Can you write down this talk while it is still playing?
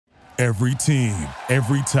Every team,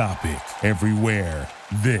 every topic, everywhere.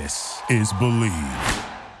 This is Believe.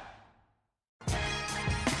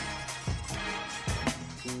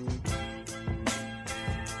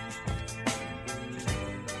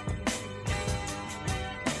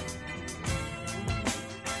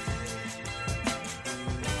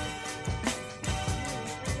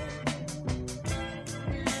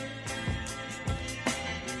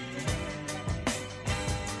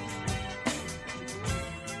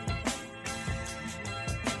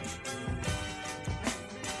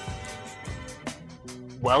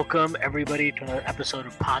 Welcome, everybody, to another episode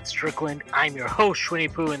of Pod Strickland. I'm your host,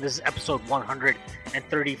 Shwin and this is episode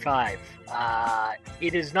 135.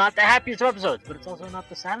 It is not the happiest of episodes, but it's also not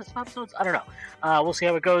the saddest of episodes. I don't know. We'll see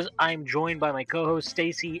how it goes. I'm joined by my co-host,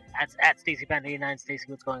 Stacy, at StacyPan89. Stacy,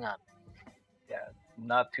 what's going on? Yeah,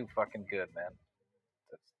 not too fucking good, man.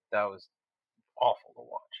 That was awful to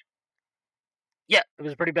watch. Yeah, it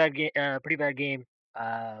was a pretty bad game.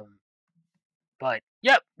 But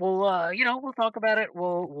yep, we'll talk about it.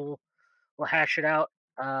 We'll hash it out.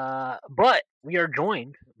 But we are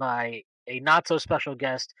joined by a not so special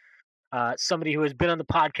guest, somebody who has been on the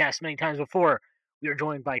podcast many times before. We are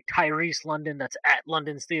joined by Tyrese London. That's at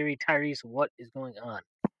London's Theory. Tyrese, what is going on?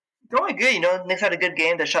 Going good, Knicks had a good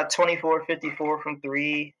game. They shot 24-54 from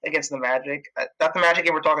three against the Magic. That's the Magic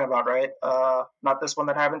game we're talking about, right? Not this one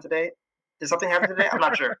that happened today. Did something happen today? I'm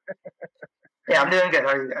not sure. Yeah, I'm doing good. How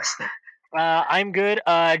are you guys? I'm good.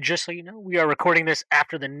 Just so you know, we are recording this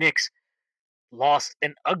after the Knicks lost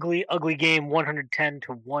an ugly, ugly game,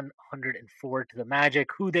 110-104 to the Magic,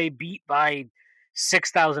 who they beat by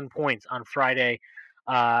 6,000 points on Friday.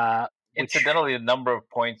 Incidentally, the number of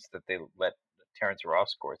points that they let Terrence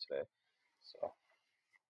Ross score today. So,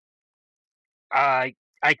 I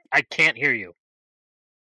can't hear you.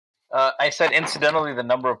 I said incidentally the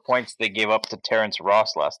number of points they gave up to Terrence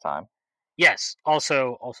Ross last time. Yes,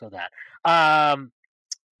 also that.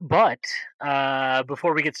 But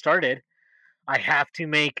before we get started, I have to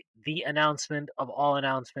make the announcement of all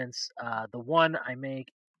announcements. The one I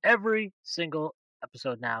make every single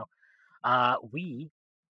episode now. We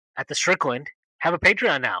at the Strickland have a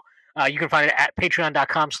Patreon now. You can find it at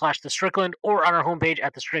patreon.com/thestrickland or on our homepage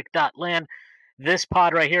at thestrick.land. This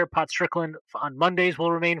pod right here, Pod Strickland, on Mondays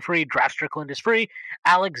will remain free. Draft Strickland is free.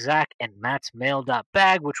 Alex, Zach, and Matt's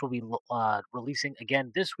mail.bag, which will be releasing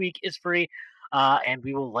again this week, is free. And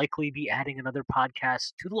we will likely be adding another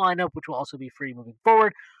podcast to the lineup, which will also be free moving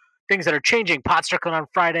forward. Things that are changing. Pod Strickland on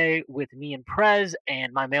Friday with me and Prez,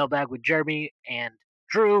 and my mailbag with Jeremy and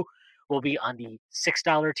Drew will be on the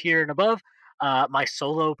 $6 tier and above. My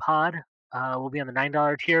solo pod will be on the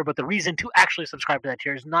 $9 tier. But the reason to actually subscribe to that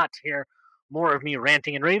tier is not to hear more of me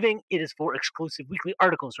ranting and raving. It is for exclusive weekly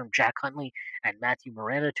articles from Jack Huntley and Matthew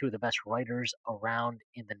Miranda, two of the best writers around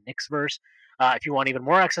in the Knicksverse. If you want even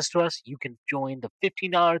more access to us, you can join the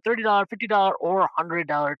 $15, $30, $50, or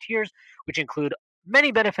 $100 tiers, which include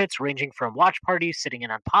many benefits ranging from watch parties, sitting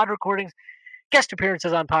in on pod recordings, guest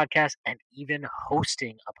appearances on podcasts, and even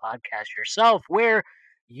hosting a podcast yourself where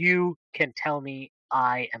you can tell me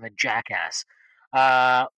I am a jackass.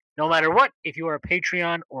 No matter what, if you are a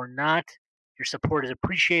Patreon or not, your support is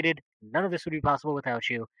appreciated. None of this would be possible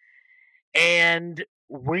without you. And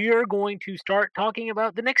we're going to start talking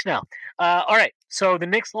about the Knicks now. All right, so the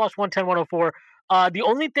Knicks lost 110-104. The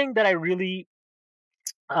only thing that I really...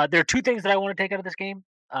 there are two things that I want to take out of this game.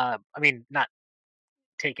 Not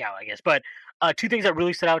take out, I guess, but two things that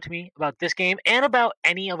really stood out to me about this game and about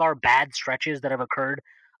any of our bad stretches that have occurred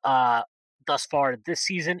thus far this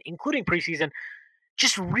season, including preseason.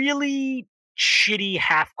 Just really shitty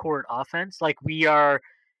half-court offense. Like,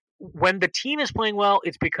 when the team is playing well,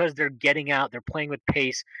 it's because they're getting out, they're playing with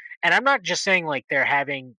pace. And I'm not just saying like they're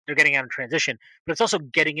getting out in transition, but it's also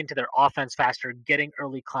getting into their offense faster, getting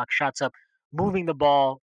early clock shots up, moving the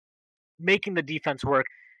ball, making the defense work.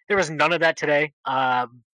 There was none of that today.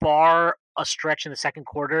 Bar a stretch in the second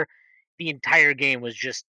quarter, the entire game was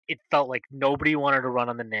just, it felt like nobody wanted to run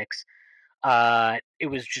on the Knicks. It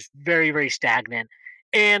was just very, very stagnant.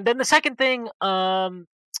 And then the second thing, look,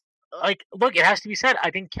 it has to be said.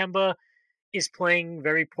 I think Kemba is playing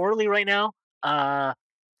very poorly right now.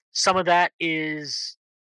 Some of that is,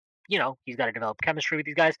 he's got to develop chemistry with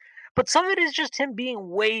these guys. But some of it is just him being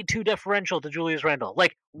way too deferential to Julius Randle.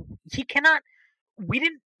 Like, we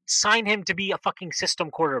didn't sign him to be a fucking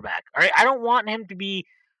system quarterback. All right, I don't want him to be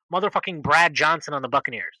motherfucking Brad Johnson on the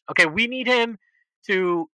Buccaneers. Okay, we need him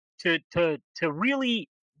to really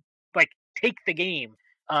like take the game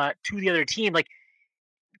to the other team. Like,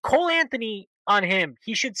 Cole Anthony on him,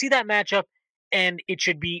 he should see that matchup and it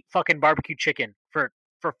should be fucking barbecue chicken for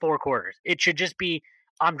 4 quarters. It should just be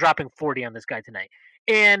I'm dropping 40 on this guy tonight.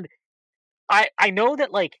 And I know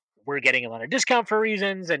that like we're getting him on a discount for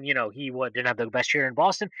reasons, and he didn't have the best year in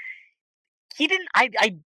Boston. He didn't.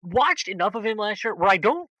 I watched enough of him last year where I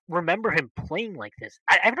don't remember him playing like this.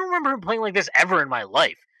 I don't remember him playing like this ever in my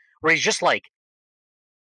life, where he's just like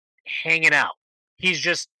hanging out. He's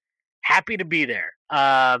just happy to be there.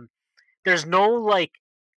 There's no like,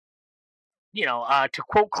 to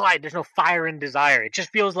quote Clyde, there's no fire and desire. It just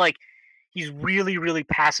feels like he's really, really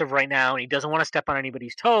passive right now, and he doesn't want to step on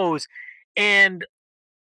anybody's toes. And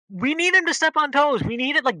we need him to step on toes. We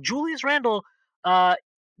need it like Julius Randle. Tonight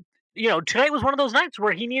was one of those nights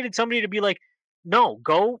where he needed somebody to be like, no,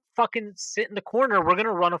 go fucking sit in the corner. We're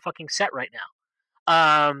gonna run a fucking set right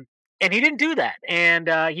now. And he didn't do that, and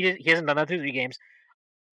he hasn't done that through 3 games.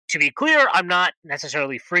 To be clear, I'm not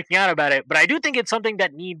necessarily freaking out about it, but I do think it's something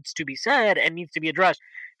that needs to be said and needs to be addressed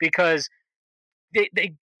because they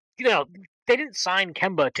didn't sign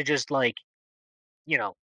Kemba to just like,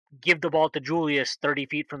 give the ball to Julius 30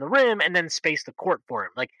 feet from the rim and then space the court for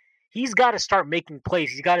him. Like, he's got to start making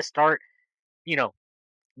plays. He's got to start,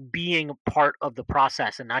 being part of the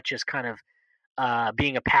process and not just kind of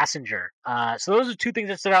being a passenger. So those are 2 things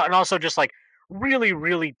that stood out, and also just like really,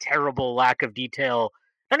 really terrible lack of detail.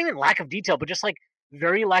 Not even lack of detail, but just like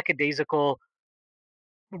very lackadaisical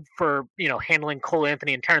for handling Cole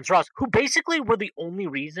Anthony and Terrence Ross, who basically were the only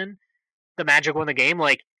reason the Magic won the game.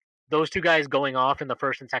 Like those 2 guys going off in the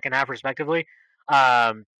first and second half, respectively.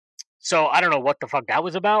 So I don't know what the fuck that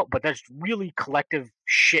was about, but that's really collective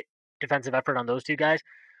shit defensive effort on those 2 guys.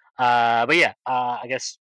 But yeah, I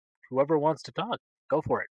guess whoever wants to talk, go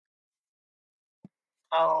for it.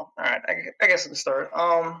 Oh, all right. I guess I can start.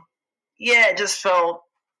 Yeah, it just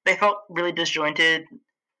they felt really disjointed.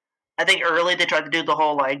 I think early they tried to do the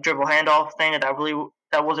whole like dribble handoff thing, and that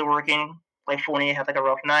wasn't working. Like Fournier had like a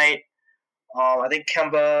rough night. I think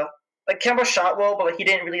Kemba shot well, but like he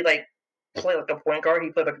didn't really like play like a point guard. He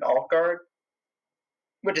played like an off guard,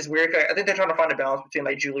 which is weird. I think they're trying to find a balance between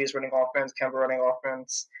like Julius running offense, Kemba running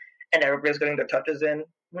offense, and everybody's getting their touches in.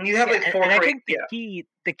 When you have like 4, and I think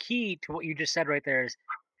the key to what you just said right there is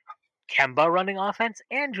Kemba running offense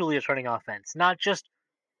and Julius running offense, not just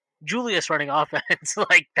Julius running offense.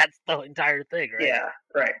 Like that's the entire thing, right? Yeah,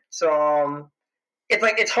 right. So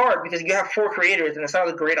it's hard because you have 4 creators and it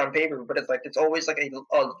sounds great on paper, but it's always like a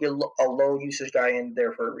low usage guy in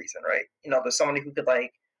there for a reason, right? There's somebody who could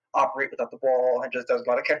like operate without the ball and just does a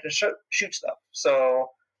lot of catch and shoot stuff.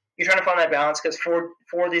 So you're trying to find that balance because 4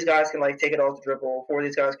 of these guys can like take it off the dribble, 4 of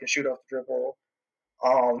these guys can shoot off the dribble.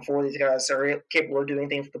 4 of these guys are capable of doing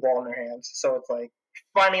things with the ball in their hands. So it's like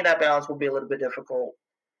finding that balance will be a little bit difficult.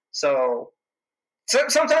 So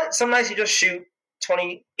sometimes some nights you just shoot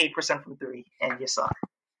 28% from 3 and you suck.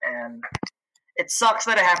 And it sucks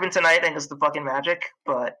that it happened tonight. I think it's the fucking Magic,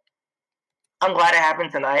 but I'm glad it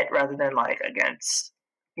happened tonight rather than like against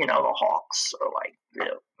the Hawks or like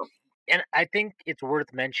And I think it's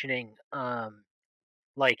worth mentioning,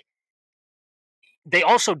 like they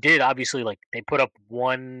also did obviously like they put up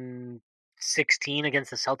 116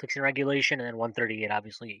 against the Celtics in regulation and then 138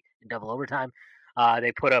 obviously in double overtime.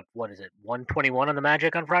 They put up 121 on the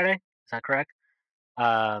Magic on Friday. Is that correct?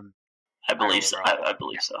 I believe so. I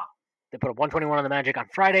believe so. They put up 121 on the Magic on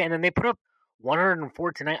Friday, and then they put up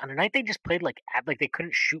 104 tonight. On a night they just played like they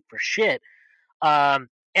couldn't shoot for shit.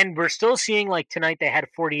 And we're still seeing like tonight they had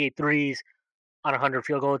 48 threes on 100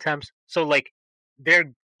 field goal attempts. So like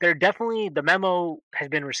they're definitely, the memo has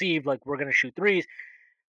been received. Like we're gonna shoot threes.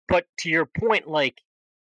 But to your point, like,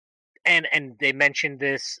 and they mentioned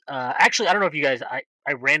this. Actually, I don't know if you guys.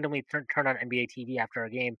 I randomly turned on NBA TV after a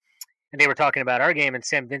game, and they were talking about our game, and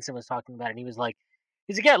Sam Vincent was talking about it, and he's like,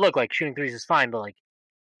 yeah, look, like shooting threes is fine, but like,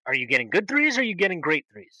 are you getting good threes or are you getting great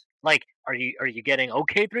threes? Like, are you getting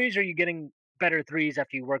okay threes or are you getting better threes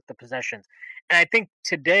after you work the possessions? And I think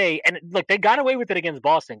today, and look, they got away with it against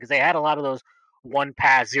Boston because they had a lot of those 1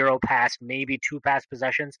 pass, 0 pass, maybe 2 pass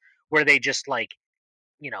possessions where they just like,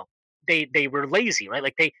 they were lazy, right?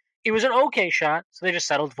 Like it was an okay shot, so they just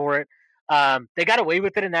settled for it. They got away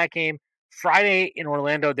with it in that game. Friday in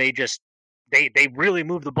Orlando, they really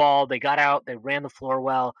moved the ball. They got out. They ran the floor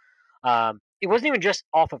well. It wasn't even just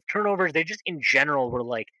off of turnovers. They just in general were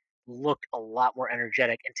like looked a lot more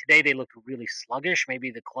energetic. And today they looked really sluggish.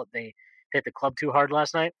 Maybe they hit the club too hard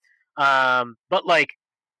last night. But like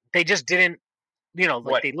they just didn't, they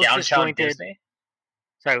looked disjointed. Disney?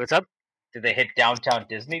 Sorry, what's up? Did they hit downtown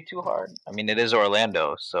Disney too hard? I mean, it is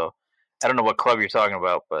Orlando, so I don't know what club you're talking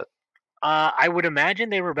about, but I would imagine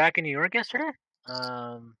they were back in New York yesterday. So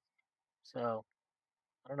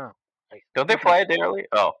I don't know. Don't they fly a day early?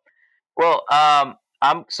 Oh, well,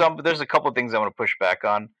 There's a couple of things I want to push back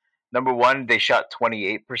on. Number one, they shot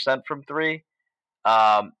 28% from three.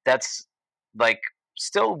 That's like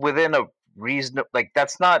still within a reasonable. Like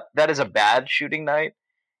that is a bad shooting night.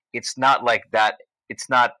 It's not like that. It's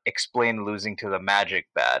not explain losing to the Magic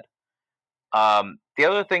bad. The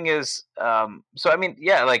other thing is, that's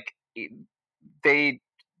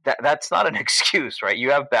not an excuse, right?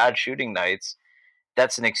 You have bad shooting nights.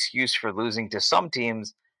 That's an excuse for losing to some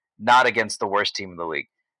teams, not against the worst team in the league.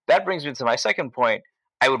 That brings me to my second point.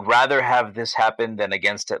 I would rather have this happen than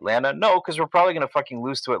against Atlanta. No, because we're probably going to fucking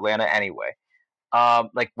lose to Atlanta anyway.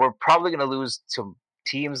 We're probably going to lose to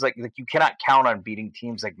teams like you cannot count on beating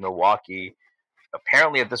teams like Milwaukee.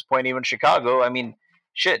 Apparently, at this point, even Chicago. I mean,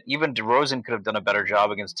 shit, even DeRozan could have done a better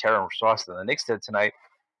job against Terrence Ross than the Knicks did tonight.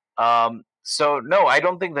 So, no, I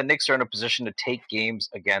don't think the Knicks are in a position to take games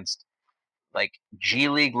against like G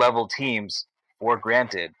League level teams for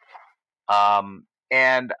granted.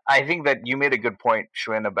 And I think that you made a good point,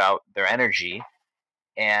 Shwin, about their energy.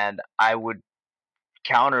 And I would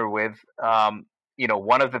counter with,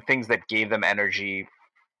 one of the things that gave them energy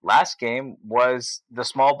last game was the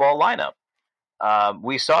small ball lineup.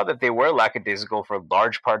 We saw that they were lackadaisical for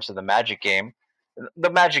large parts of the Magic game. The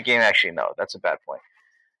Magic game, actually, no, that's a bad point.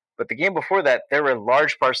 But the game before that, there were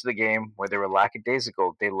large parts of the game where they were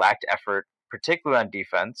lackadaisical. They lacked effort, particularly on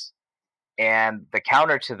defense. And the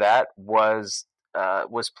counter to that was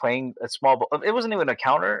playing a small ball. It wasn't even a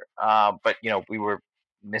counter, but we were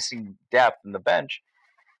missing depth in the bench.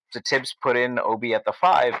 So Thibs put in Obi at the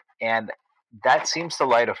 5, and that seems to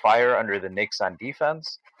light a fire under the Knicks on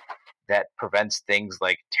defense that prevents things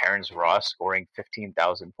like Terrence Ross scoring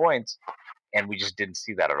 15,000 points, and we just didn't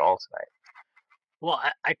see that at all tonight. Well,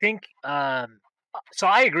 I think so.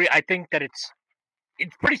 I agree. I think that it's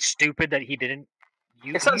pretty stupid that he didn't.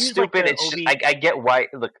 It's not stupid. It's just I get why.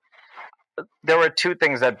 Look, there were two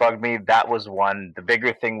things that bugged me. That was one. The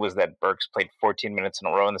bigger thing was that Burks played 14 minutes in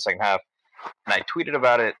a row in the second half, and I tweeted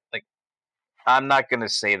about it. Like, I'm not going to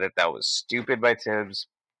say that was stupid by Thibs.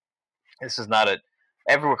 This is not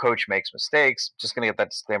every coach makes mistakes. Just going to get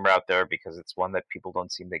that disclaimer out there because it's one that people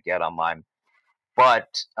don't seem to get online.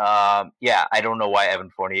 But, I don't know why Evan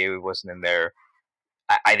Fournier wasn't in there.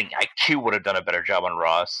 I think IQ would have done a better job on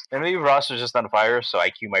Ross. And maybe Ross was just on fire, so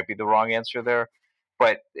IQ might be the wrong answer there.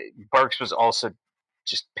 But Burks was also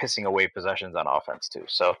just pissing away possessions on offense, too.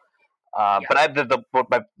 So, but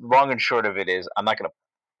my long and short of it is I'm not going to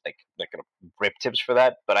rip Thibs for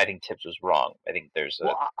that, but I think Thibs was wrong. I think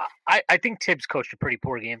I think Thibs coached a pretty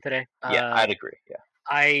poor game today. Yeah, I'd agree. Yeah,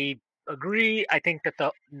 I agree. I think that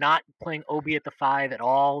the not playing Obi at the 5 at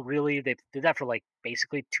all, really, they did that for like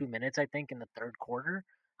basically 2 minutes, I think, in the third quarter,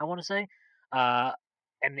 I want to say.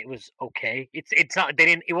 And it was okay. It's not,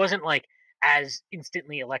 it wasn't like as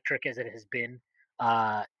instantly electric as it has been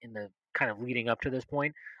in the kind of leading up to this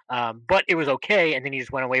point. But it was okay, and then he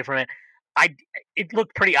just went away from it. It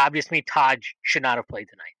looked pretty obvious to me Taj should not have played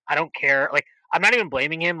tonight. I don't care. Like, I'm not even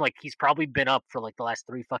blaming him. Like, he's probably been up for like the last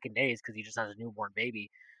 3 fucking days because he just has a newborn baby.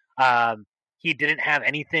 He didn't have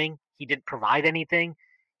anything. He didn't provide anything.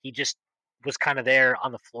 He just was kind of there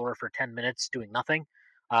on the floor for 10 minutes doing nothing.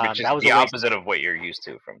 Which is that was the opposite of what you're used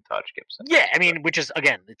to from Taj Gibson. Yeah, I mean, which is,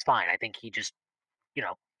 again, it's fine. I think he just,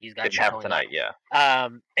 he's got didn't have tonight, yeah.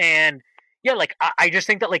 And yeah, like I just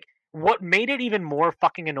think that like what made it even more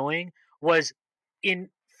fucking annoying was in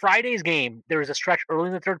Friday's game, there was a stretch early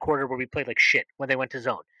in the third quarter where we played like shit when they went to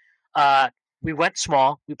zone. We went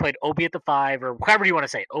small. We played Obi at the 5, or however you want to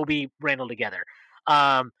say it. Obi, Randall together.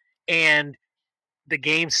 And the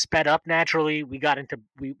game sped up naturally. We got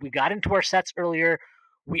into our sets earlier.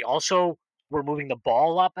 We also were moving the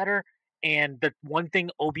ball a lot better. And the one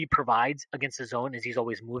thing Obi provides against the zone is he's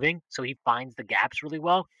always moving, so he finds the gaps really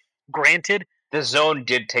well. Granted, the zone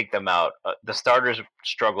did take them out. The starters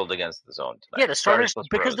struggled against the zone tonight. Yeah, the starters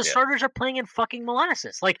because the starters are playing in fucking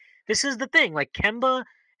molasses. Like, this is the thing. Like, Kemba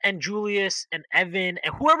and Julius and Evan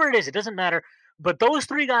and whoever it is, it doesn't matter. But those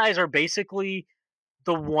 3 guys are basically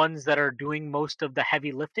the ones that are doing most of the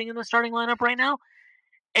heavy lifting in the starting lineup right now.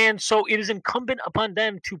 And so it is incumbent upon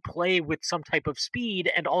them to play with some type of speed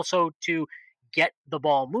and also to get the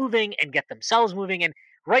ball moving and get themselves moving. And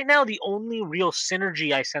right now, the only real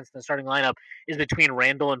synergy I sense in the starting lineup is between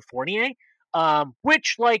Randall and Fournier,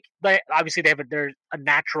 which, like, obviously there's a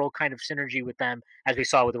natural kind of synergy with them, as we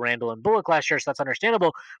saw with Randall and Bullock last year, so that's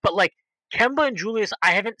understandable. But, like, Kemba and Julius,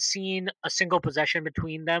 I haven't seen a single possession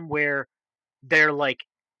between them where they're, like,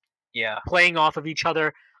 playing off of each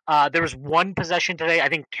other. There was one possession today. I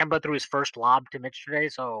think Kemba threw his first lob to Mitch today,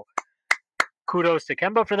 so kudos to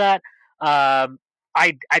Kemba for that.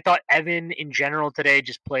 I thought Evan in general today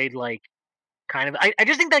just played like kind of. I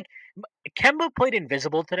just think like Kemba played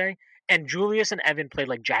invisible today, and Julius and Evan played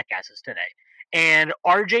like jackasses today. And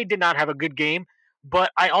RJ did not have a good game, but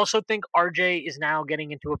I also think RJ is now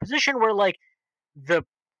getting into a position where like the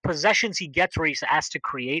possessions he gets where he's asked to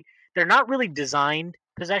create, they're not really designed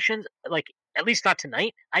possessions, like at least not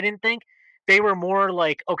tonight, I didn't think. They were more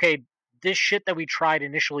like, okay, this shit that we tried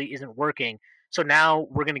initially isn't working, so now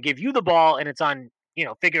we're going to give you the ball and it's on,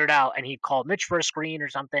 figure it out. And he called Mitch for a screen or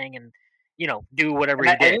something and, do whatever he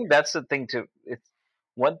did. I think that's the thing too.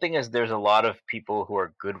 One thing is there's a lot of people who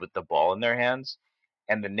are good with the ball in their hands,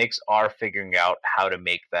 and the Knicks are figuring out how to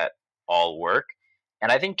make that all work.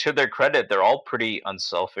 And I think to their credit, they're all pretty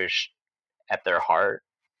unselfish at their heart,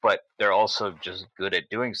 but they're also just good at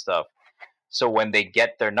doing stuff. So when they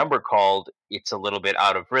get their number called, it's a little bit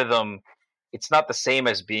out of rhythm. It's not the same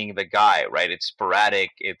as being the guy, right? It's sporadic.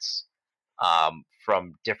 It's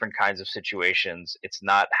from different kinds of situations. It's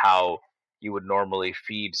not how you would normally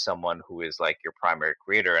feed someone who is like your primary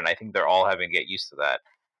creator. And I think they're all having to get used to that.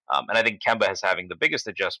 And I think Kemba is having the biggest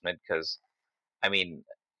adjustment because,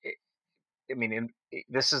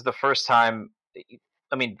 this is the first time.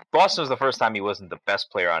 Boston was the first time he wasn't the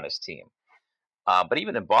best player on his team. But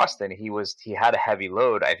even in Boston, he had a heavy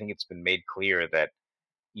load. I think it's been made clear that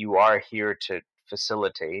you are here to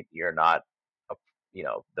facilitate. You're not,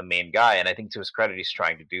 the main guy. And I think to his credit, he's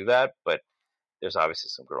trying to do that. But there's obviously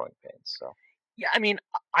some growing pains. So yeah,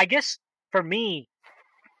 I guess for me,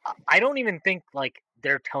 I don't even think like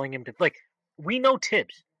they're telling him to like. We know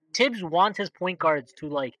Thibs. Thibs wants his point guards to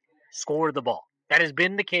like score the ball. That has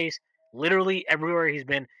been the case literally everywhere he's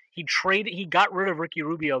been. He got rid of Ricky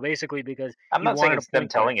Rubio basically because I'm not saying it's them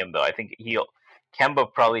telling him though. I think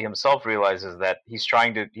Kemba probably himself realizes that he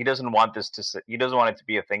doesn't want it to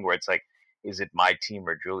be a thing where it's like, is it my team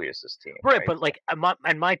or Julius's team? Right? But like,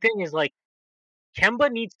 my thing is like,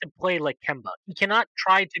 Kemba needs to play like Kemba. He cannot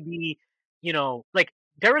try to be, like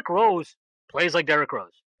Derrick Rose plays like Derrick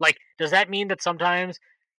Rose. Like, does that mean that sometimes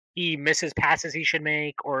he misses passes he should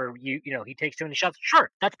make, or he takes too many shots?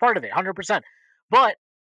 Sure, that's part of it, 100%. But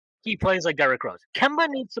he plays like Derrick Rose. Kemba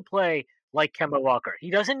needs to play like Kemba Walker.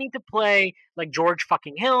 He doesn't need to play like George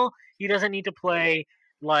fucking Hill. He doesn't need to play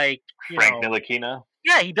like Frank Ntilikina.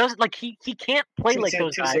 Yeah, he does. Like he can't play like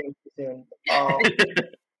those guys.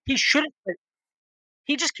 He shouldn't.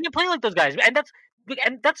 He just can't play like those guys, and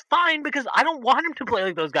that's fine because I don't want him to play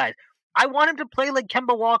like those guys. I want him to play like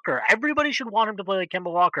Kemba Walker. Everybody should want him to play like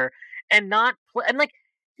Kemba Walker, and not play. And like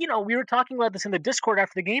we were talking about this in the Discord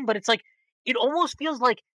after the game, but it's like it almost feels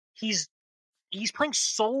like he's playing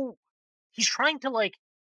so. He's trying to like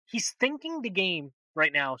he's thinking the game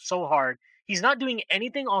right now so hard. He's not doing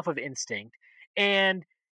anything off of instinct, and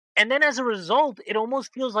then as a result, it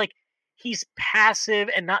almost feels like he's passive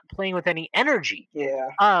and not playing with any energy. Yeah.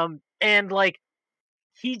 And like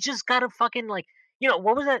he just got to fucking like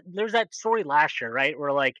what was that? There was that story last year, right?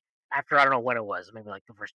 Where like after I don't know when it was, maybe like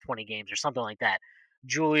the first 20 games or something like that.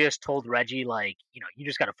 Julius told Reggie like, you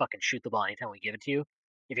just got to fucking shoot the ball anytime we give it to you.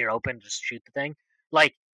 If you're open, just shoot the thing.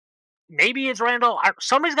 Like maybe it's Randall.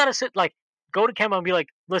 Somebody's got to go to Kemba and be like,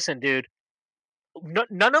 listen, dude.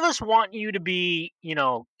 None of us want you to be,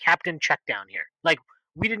 captain check down here. Like,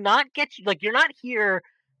 we did not get you. Like, you're not here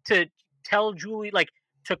to tell Julie, like,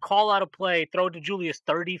 to call out a play, throw it to Julius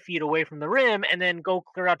 30 feet away from the rim, and then go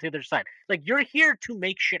clear out to the other side. Like, you're here to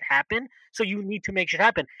make shit happen, so you need to make shit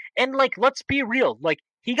happen. And, like, let's be real. Like,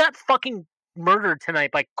 he got fucking murdered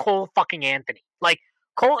tonight by Cole fucking Anthony. Like,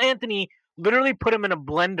 Cole Anthony literally put him in a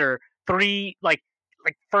blender for the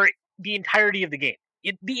entirety of the game.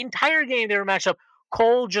 The entire game they were matched up.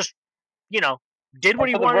 Cole just, did what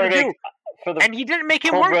he wanted to do. And he didn't make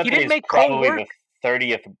him work. He didn't make Cole work. Probably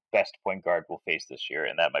the 30th best point guard we'll face this year,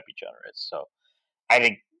 and that might be generous. So I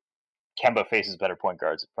think Kemba faces better point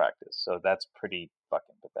guards at practice. So that's pretty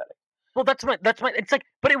fucking pathetic. Well, that's my, it's like,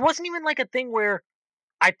 but it wasn't even like a thing where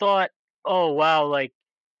I thought, oh, wow, like,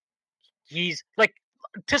 he's, like,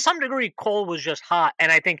 to some degree, Cole was just hot.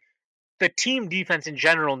 And I think the team defense in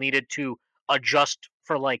general needed to adjust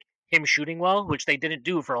for like him shooting well, which they didn't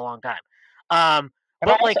do for a long time.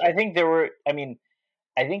 But like, I think there were. I mean,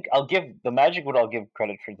 I think I'll give the Magic. What I'll give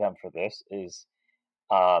credit for them for this is,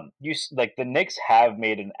 the Knicks have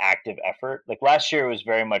made an active effort. Like last year, it was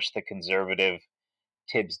very much the conservative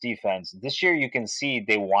Thibs defense. This year, you can see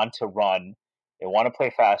they want to run, they want to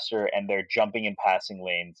play faster, and they're jumping in passing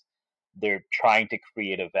lanes. They're trying to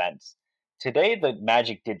create events. Today, the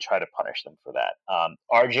Magic did try to punish them for that.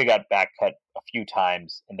 RJ got back cut a few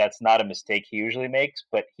times, and that's not a mistake he usually makes,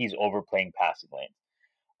 but he's overplaying passing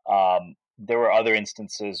lanes. There were other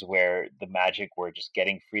instances where the Magic were just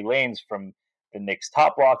getting free lanes from the Knicks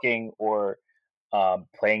top blocking or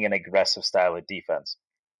playing an aggressive style of defense.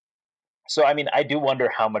 So, I mean, I do wonder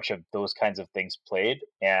how much of those kinds of things played.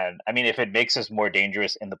 And, I mean, if it makes us more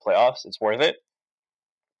dangerous in the playoffs, it's worth it.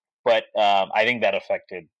 But I think that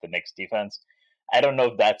affected the Knicks defense. I don't know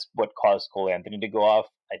if that's what caused Cole Anthony to go off.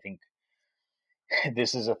 I think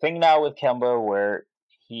this is a thing now with Kemba where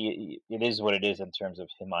it is what it is in terms of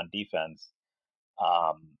him on defense.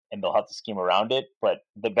 And they'll have to scheme around it. But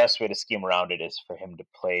the best way to scheme around it is for him to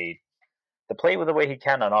play with the way he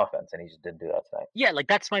can on offense, and he just didn't do that tonight. Yeah, like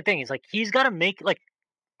that's my thing. Is like he's got to make like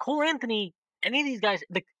Cole Anthony, any of these guys,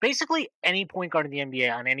 like basically any point guard in the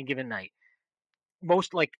NBA on any given night.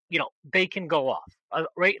 Most they can go off,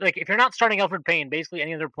 right? Like if you're not starting Elfrid Payton, basically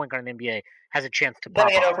any other point guard in the NBA has a chance to pop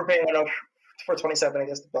off. Elfrid Payton went off for 27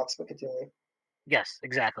 against the Bucks, but continue. Yes,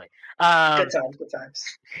 exactly. Good times.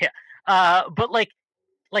 Yeah, but like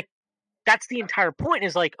that's the entire point.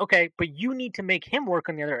 Is like okay, but you need to make him work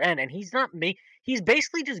on the other end, and he's not he's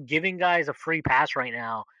basically just giving guys a free pass right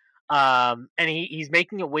now, and he's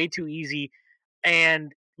making it way too easy,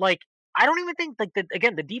 and like I don't even think like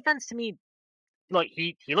the defense to me. Look,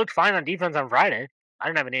 he looked fine on defense on Friday. I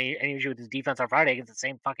didn't have any issue with his defense on Friday against the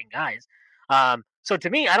same fucking guys. So to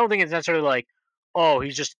me, I don't think it's necessarily like, oh,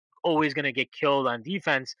 he's just always going to get killed on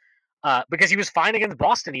defense because he was fine against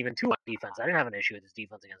Boston even too on defense. I didn't have an issue with his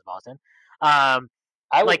defense against Boston. I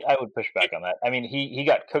would push back on that. I mean, he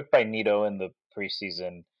got cooked by Nito in the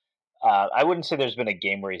preseason. I wouldn't say there's been a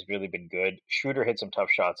game where he's really been good. Schroeder hit some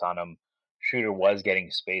tough shots on him. Schroeder was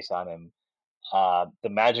getting space on him. The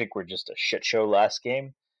Magic were just a shit show last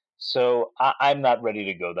game, so I'm not ready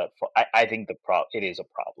to go that far. I think it is a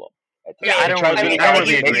problem. I think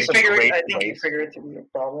you figure it to be a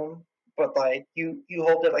problem, but like you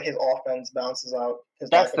hope that like his offense bounces out.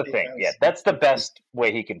 That's the thing. Yeah, that's the best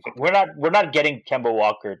way he can. We're not getting Kemba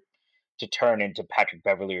Walker to turn into Patrick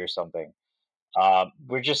Beverley or something.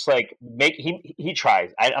 We're just like he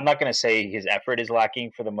tries. I'm not going to say his effort is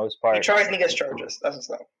lacking for the most part. He tries and he gets charges. That's his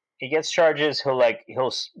thing. He gets charges.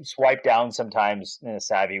 He'll swipe down sometimes in a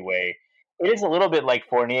savvy way. It is a little bit like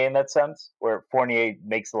Fournier in that sense, where Fournier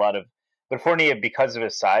makes but Fournier, because of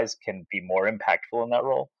his size, can be more impactful in that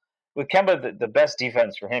role. With Kemba, the best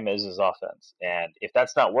defense for him is his offense, and if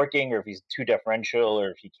that's not working, or if he's too differential,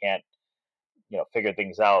 or if he can't, figure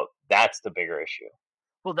things out, that's the bigger issue.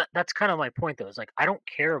 Well, that's kind of my point, though. Is like I don't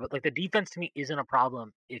care, but like the defense to me isn't a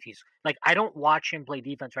problem if he's like I don't watch him play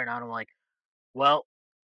defense right now, and I'm like, well.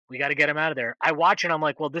 We got to get him out of there. I watch and I'm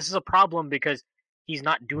like, well, this is a problem because he's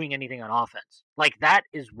not doing anything on offense. Like that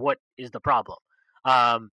is what is the problem.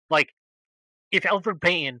 Like if Elfrid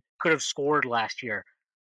Payton could have scored last year,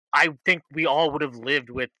 I think we all would have lived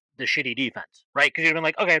with the shitty defense, right? Because you'd been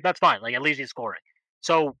like, okay, that's fine. Like at least he's scoring.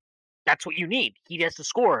 So that's what you need. He has to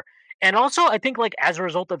score. And also, I think like as a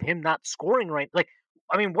result of him not scoring right, like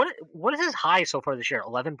I mean, what is his high so far this year?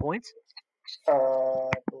 11 points? I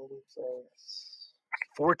believe so.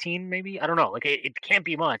 14 maybe, I don't know, like it can't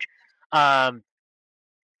be much.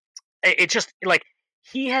 It's just like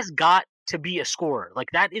he has got to be a scorer, like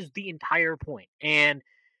that is the entire point. And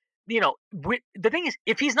the thing is,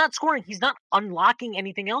 if he's not scoring, he's not unlocking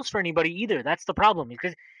anything else for anybody either. That's the problem,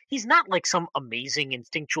 because he's not like some amazing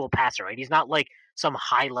instinctual passer, right? He's not like some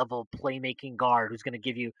high level playmaking guard who's going to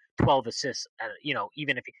give you 12 assists,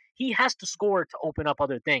 even if he has to score to open up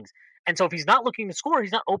other things. And so if he's not looking to score,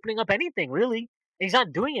 he's not opening up anything really. He's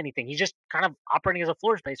not doing anything. He's just kind of operating as a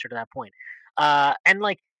floor spacer to that point. And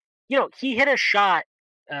like, he hit a shot.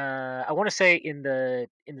 I want to say in the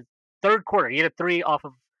third quarter, he hit a three off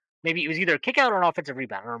of maybe it was either a kick out or an offensive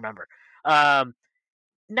rebound. I don't remember.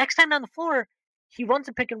 Next time down the floor, he runs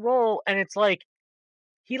a pick and roll, and it's like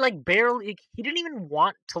he barely. He didn't even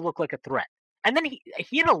want to look like a threat. And then he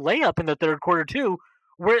had a layup in the third quarter too,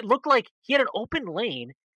 where it looked like he had an open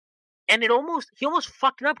lane. And he almost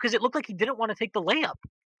fucked it up because it looked like he didn't want to take the layup.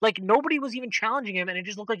 Like nobody was even challenging him, and it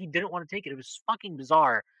just looked like he didn't want to take it. It was fucking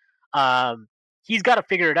bizarre. He's got to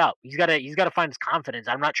figure it out. He's got to find his confidence.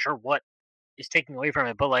 I'm not sure what is taking away from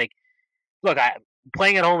it, but like, look,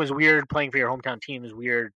 playing at home is weird. Playing for your hometown team is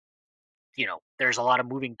weird. There's a lot of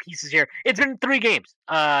moving pieces here. It's been 3 games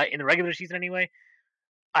in the regular season anyway.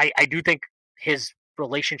 I do think his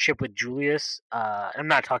relationship with Julius, I'm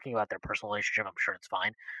not talking about their personal relationship, I'm sure it's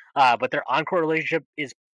fine, but their on-court relationship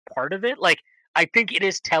is part of it. Like, I think it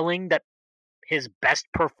is telling that his best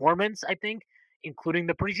performance, I think, including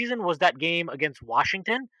the preseason, was that game against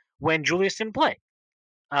Washington when Julius didn't play.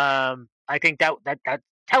 I think that's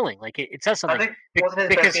telling. Like, it says something.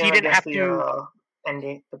 Because he didn't have to...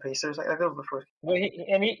 the Pacers, I think it was the first. Well,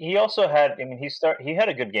 he also had. I mean, he had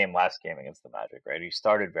a good game last game against the Magic, right? He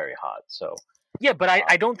started very hot, so Yeah, but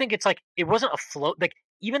I don't think it's like it wasn't a flow. Like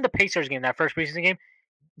even the Pacers game, that first preseason game,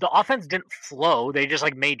 the offense didn't flow. They just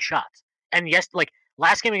like made shots. And yes, like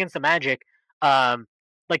last game against the Magic,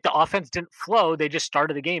 like the offense didn't flow. They just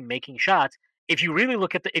started the game making shots. If you really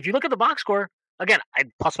look at the box score again,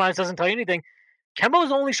 plus minus doesn't tell you anything. Kemba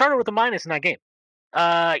was only started with a minus in that game.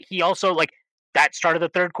 He also like that started the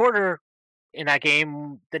third quarter in that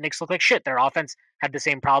game. The Knicks looked like shit. Their offense had the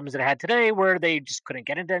same problems that it had today, where they just couldn't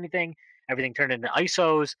get into anything. Everything turned into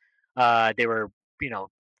ISOs. They were,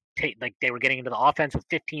 they were getting into the offense with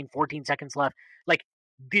 15, 14 seconds left. Like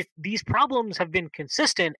these problems have been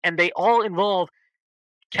consistent, and they all involve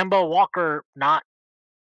Kemba Walker not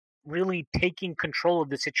really taking control of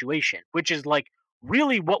the situation, which is like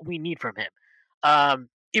really what we need from him.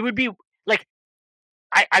 It would be like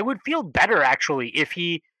I would feel better actually if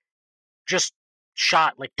he just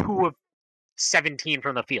shot like 2 of 17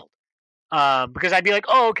 from the field. Because I'd be like,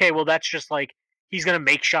 oh, okay, well, that's just like he's going to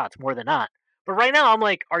make shots more than not. But right now, I'm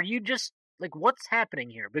like, are you just like, what's happening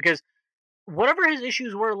here? Because whatever his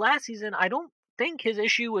issues were last season, I don't think his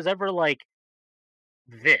issue was ever like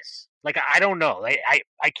this. Like, I don't know.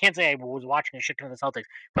 I can't say I was watching a shit ton of the Celtics,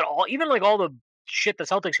 but even all the shit the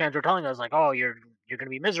Celtics fans were telling us, like, oh, you're going to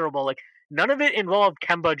be miserable. Like, none of it involved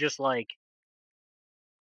Kemba just like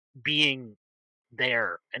being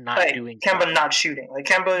there and not doing Kemba stuff. Not shooting. Like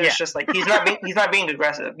Kemba is just like he's not being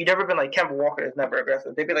aggressive. You've never been like Kemba Walker is never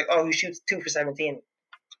aggressive. They'd be like, oh, he shoots 2 for 17,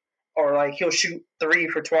 or like he'll shoot 3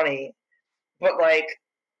 for 20. But like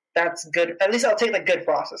that's good. At least I'll take like good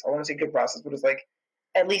process. I want to say good process, but it's like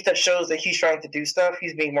at least that shows that he's trying to do stuff.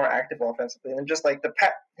 He's being more active offensively, and just like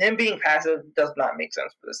him being passive does not make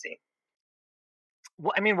sense for this team.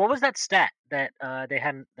 Well, I mean, what was that stat that they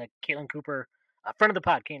had that Caitlin Cooper, a friend of the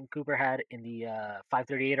pod, Caitlin Cooper had in the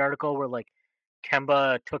 538 article where like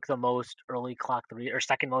Kemba took the most early clock three or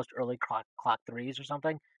second most early clock threes or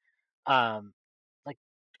something. Like,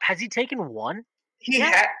 has he taken one?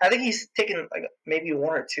 I think he's taken like maybe 1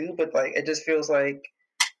 or 2, but like it just feels like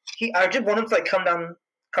I just want him to like come down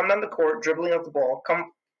the court, dribbling up the ball,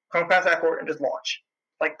 come past that court and just launch.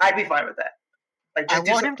 Like I'd be fine with that. Like I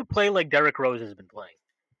want him to play like Derrick Rose has been playing.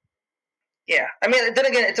 Yeah, I mean, then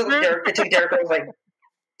again, it took Derrick Rose like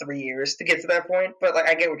 3 years to get to that point, but like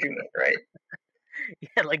I get what you mean, right?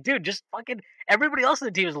 Yeah, like dude, just fucking everybody else on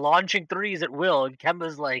the team is launching threes at will, and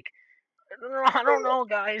Kemba's like, I don't know,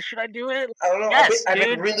 guys, should I do it? I don't know. Yes, I've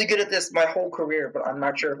been really good at this my whole career, but I'm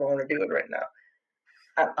not sure if I want to do it right now.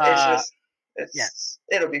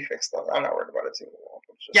 It'll be fixed though. I'm not worried about it too long.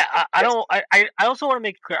 I also want to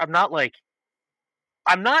make clear, I'm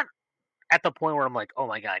not at the point where I'm like, oh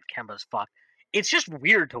my god, Kemba's fucked. It's just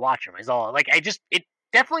weird to watch him. Is all. Like it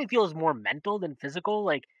definitely feels more mental than physical.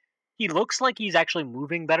 Like he looks like he's actually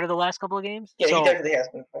moving better the last couple of games. Yeah, he definitely has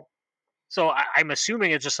been. So I'm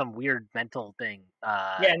assuming it's just some weird mental thing.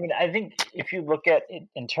 Yeah, I mean, I think if you look at it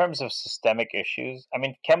in terms of systemic issues, I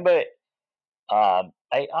mean, Kemba.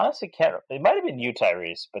 I honestly can't. It might have been you,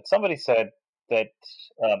 Tyrese, but somebody said that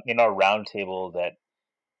in our roundtable that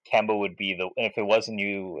Kemba would be if it wasn't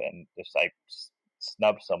you, and if I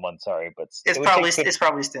snubbed someone, sorry, but it's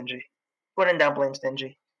probably Stingy. Putting down blame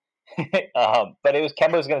Stingy. But it was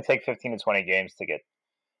Kemba was going to take 15 to 20 games to get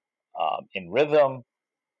in rhythm,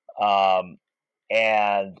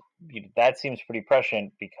 and that seems pretty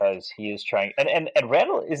prescient because he is trying. And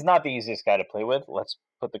Randall is not the easiest guy to play with. Let's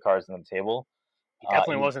put the cards on the table. He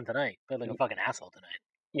definitely wasn't tonight. Played like a fucking asshole tonight.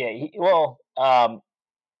 Yeah,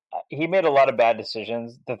 he made a lot of bad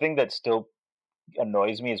decisions. The thing that still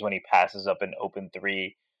annoys me is when he passes up an open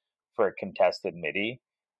 3 for a contested midi.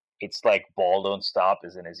 It's like ball don't stop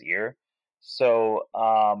is in his ear. So,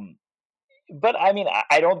 but I mean,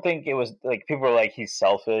 I don't think it was like people are like he's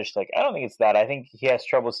selfish. Like I don't think it's that. I think he has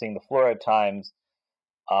trouble seeing the floor at times.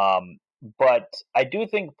 But I do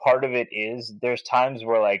think part of it is there's times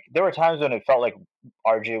where there were times when it felt like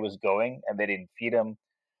RJ was going and they didn't feed him.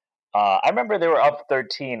 I remember they were up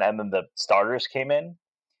 13 and then the starters came in.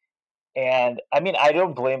 And I mean, I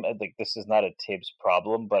don't blame this is not a Thibs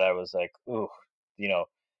problem, but I was like, ooh,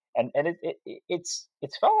 and it's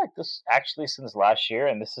felt like this actually since last year,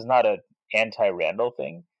 and this is not an anti-Randall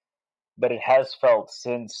thing, but it has felt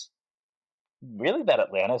since really that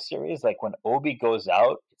Atlanta series, like when Obi goes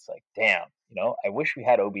out, it's like, damn, I wish we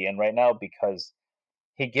had Obi in right now because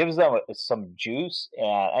he gives them some juice. And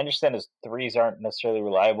I understand his threes aren't necessarily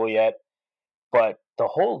reliable yet, but the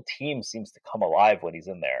whole team seems to come alive when he's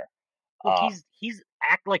in there. Well, he's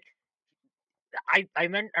act like I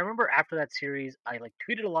remember after that series, I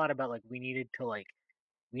tweeted a lot about we needed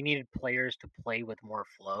players to play with more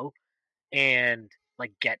flow and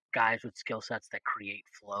get guys with skill sets that create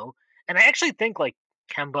flow. And I actually think like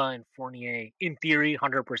Kemba and Fournier, in theory,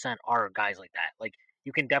 100% are guys like that. Like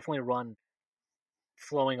you can definitely run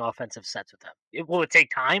flowing offensive sets with them. Will it take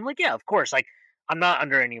time? Like, yeah, of course. Like, I'm not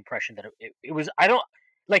under any impression that it was. I don't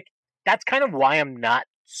like. That's kind of why I'm not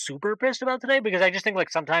super pissed about today, because I just think like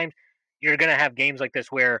sometimes you're gonna have games like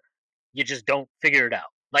this where you just don't figure it out.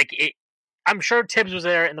 Like it. I'm sure Thibs was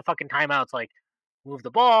there in the fucking timeouts, like move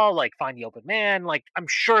the ball, like find the open man. Like I'm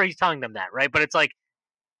sure he's telling them that, right? But it's like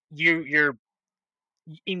you're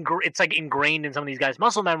it's like ingrained in some of these guys'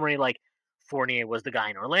 muscle memory. Like Fournier was the guy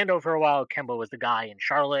in Orlando for a while, Kemba was the guy in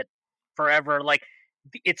Charlotte forever. Like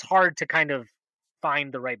it's hard to kind of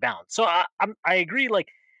find the right balance. So I agree. Like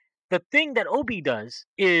the thing that Obi does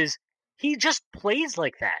is he just plays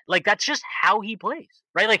like that. Like that's just how he plays,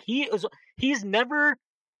 right? Like he's never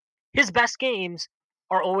his best games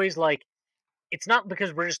are always like it's not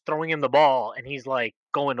because we're just throwing him the ball and he's like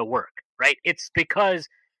going to work, right? It's because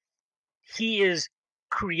he is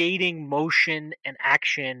creating motion and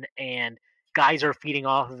action and guys are feeding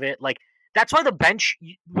off of it. Like that's why the bench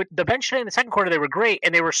today in the second quarter, they were great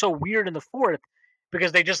and they were so weird in the fourth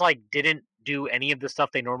because they just like didn't do any of the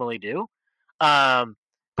stuff they normally do.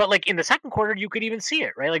 But like in the second quarter, you could even see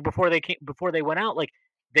it, right? Like before they went out, like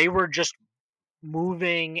they were just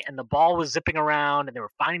moving and the ball was zipping around and they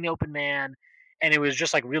were finding the open man and it was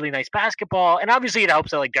just like really nice basketball. And obviously it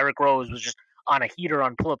helps that like Derrick Rose was just on a heater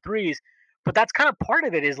on pull up threes. But that's kind of part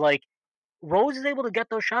of it is like Rose is able to get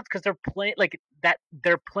those shots because they're playing like that.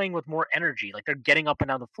 They're playing with more energy. Like they're getting up and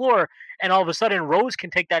down the floor, and all of a sudden Rose can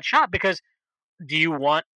take that shot. Because do you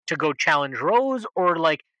want to go challenge Rose, or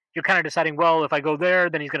like you're kind of deciding, well, if I go there,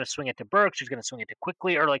 then he's going to swing it to Burks, he's going to swing it to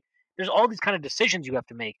quickly, or like there's all these kind of decisions you have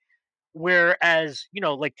to make. Whereas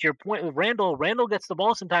like to your point with Randall gets the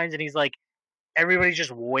ball sometimes, and he's like everybody's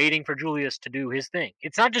just waiting for Julius to do his thing.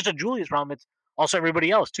 It's not just a Julius problem; it's also everybody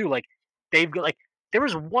else too. Like they've got like there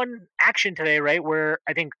was one action today, right, where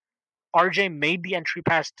I think RJ made the entry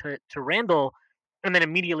pass to Randall and then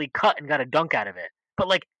immediately cut and got a dunk out of it. But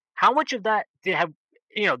like how much of that did have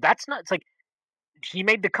that's not it's like he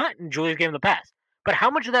made the cut and Julius gave him the pass. But how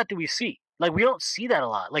much of that do we see? Like we don't see that a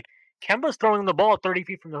lot. Like Kemba's throwing the ball 30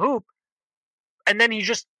 feet from the hoop and then he's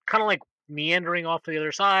just kind of like meandering off to the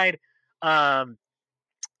other side. Him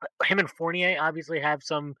and Fournier obviously have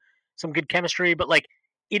some good chemistry, but like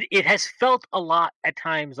it has felt a lot at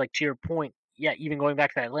times, like to your point, yeah, even going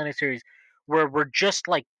back to that Atlantic series, where we're just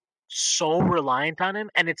like so reliant on him,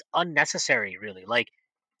 and it's unnecessary, really. Like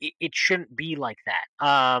it shouldn't be like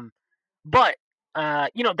that. But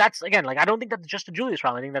that's again, like I don't think that's just a Julius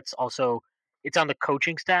problem. I think that's also it's on the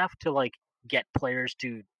coaching staff to like get players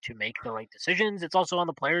to make the right decisions. It's also on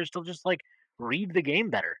the players to just like read the game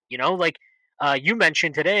better. Like you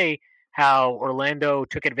mentioned today how Orlando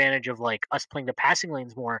took advantage of like us playing the passing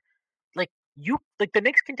lanes more. Like the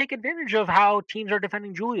Knicks can take advantage of how teams are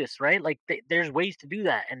defending Julius, right? Like there's ways to do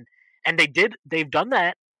that, and they've done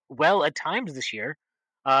that well at times this year.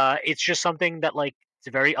 It's just something that like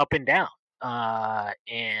it's very up and down,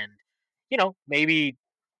 and maybe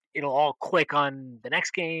it'll all click on the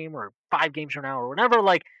next game or 5 games from now or whatever.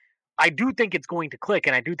 Like I do think it's going to click,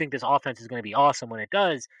 and I do think this offense is going to be awesome when it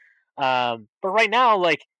does. But right now,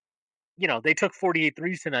 like they took 48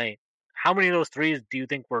 threes tonight. How many of those threes do you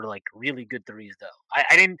think were like really good threes though?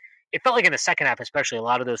 I didn't. It felt like in the second half, especially, a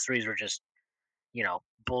lot of those threes were just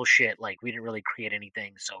bullshit. Like we didn't really create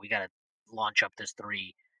anything, so we got to launch up this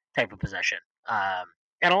 3 type of possession.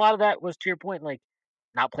 And a lot of that was to your point, like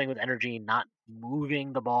not playing with energy, not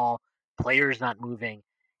moving the ball, players not moving.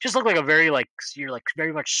 Just looked like a very like you're like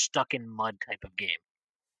very much stuck in mud type of game.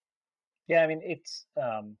 Yeah, I mean it's.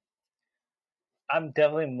 I'm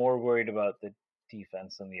definitely more worried about the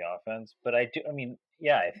defense than the offense, but I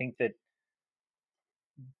think that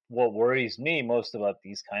what worries me most about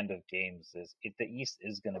these kind of games is the East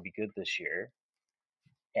is going to be good this year,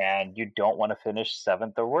 and you don't want to finish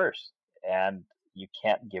 7th or worse, and you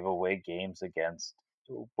can't give away games against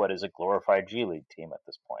what is a glorified G League team at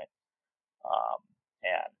this point.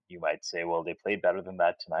 And you might say, well, they played better than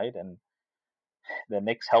that tonight, and the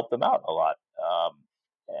Knicks helped them out a lot.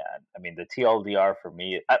 And I mean, the TLDR for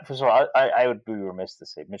me, first of all, I would be remiss to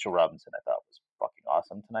say Mitchell Robinson, I thought was fucking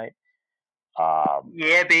awesome tonight.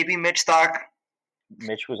 Yeah, baby, Mitch stock.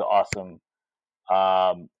 Mitch was awesome.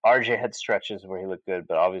 RJ had stretches where he looked good,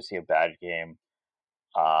 but obviously a bad game.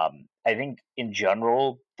 I think in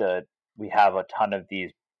general that we have a ton of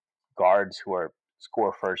these guards who are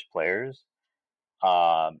score first players,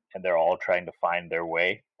 and they're all trying to find their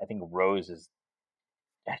way. I think Rose has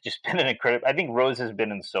just been an incredible. I think Rose has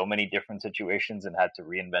been in so many different situations and had to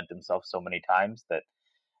reinvent himself so many times that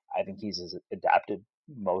I think he's adapted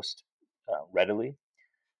most readily.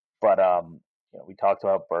 But we talked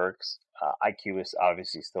about Burks. IQ is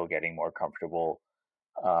obviously still getting more comfortable.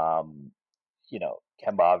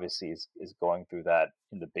 Kemba obviously is going through that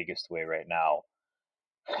in the biggest way right now.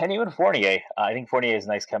 And even Fournier. I think Fournier has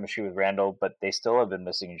nice chemistry with Randall, but they still have been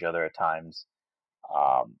missing each other at times.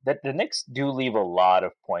 That the Knicks do leave a lot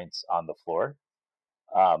of points on the floor,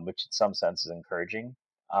 which in some sense is encouraging.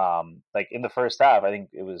 Like in the first half, I think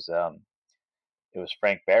it was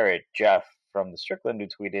Frank Barrett, Jeff from the Strickland, who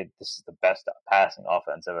tweeted, "This is the best passing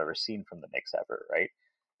offense I've ever seen from the Knicks ever." Right,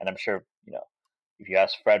 and I'm sure if you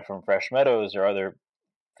ask Fred from Fresh Meadows or other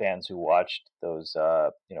fans who watched those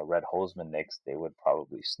Red Holzman Knicks, they would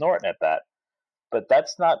probably snort at that. But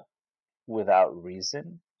that's not without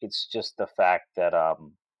reason. It's just the fact that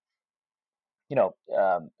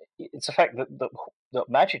it's the fact that the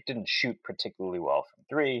Magic didn't shoot particularly well from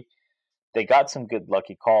three. They got some good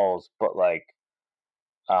lucky calls, but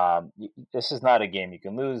this is not a game you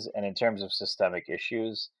can lose. And in terms of systemic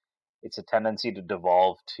issues, it's a tendency to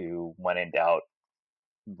devolve to, when in doubt,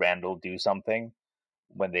 Randall do something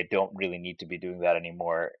when they don't really need to be doing that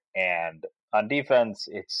anymore. And on defense,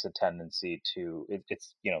 it's a tendency to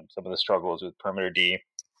it's some of the struggles with perimeter D.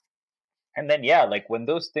 And then when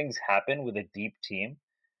those things happen with a deep team,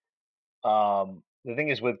 the thing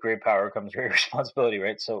is, with great power comes great responsibility,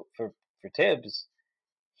 right? So for Thibs,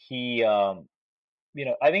 he I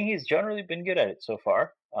think he's generally been good at it so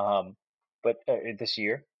far, but this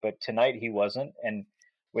year. But tonight he wasn't. And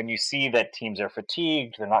when you see that teams are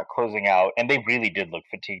fatigued, they're not closing out, and they really did look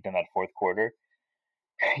fatigued in that fourth quarter,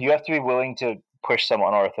 you have to be willing to push some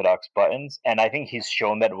unorthodox buttons. And I think he's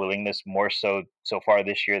shown that willingness more so far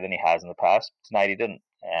this year than he has in the past. Tonight he didn't.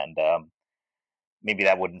 And maybe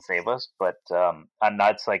that wouldn't save us, but on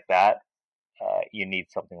nights like that, you need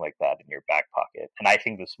something like that in your back pocket. And I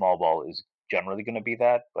think the small ball is generally going to be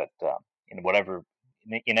that, but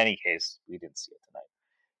in any case, we didn't see it tonight.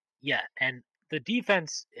 Yeah, and the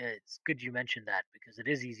defense, it's good you mentioned that because it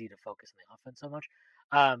is easy to focus on the offense so much.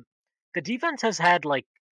 The defense has had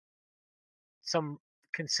some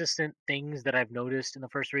consistent things that I've noticed in the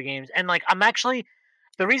first three games. And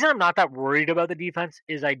the reason I'm not that worried about the defense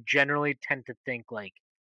is I generally tend to think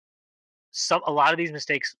a lot of these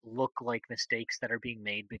mistakes look like mistakes that are being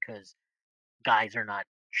made because guys are not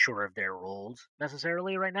sure of their roles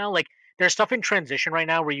necessarily right now. There's stuff in transition right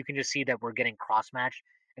now where you can just see that we're getting cross-matched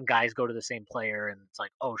and guys go to the same player and it's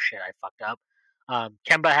like, oh shit, I fucked up.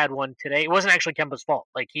 Kemba had one today. It wasn't actually Kemba's fault.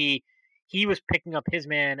 He was picking up his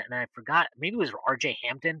man and I forgot, maybe it was RJ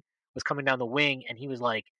Hampton was coming down the wing and he was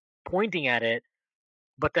pointing at it,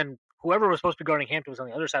 but then whoever was supposed to be guarding Hampton was on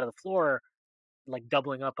the other side of the floor,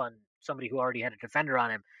 doubling up on somebody who already had a defender on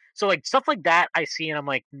him. So stuff like that I see and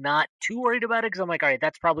I'm not too worried about it because I'm all right,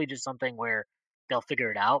 that's probably just something where they'll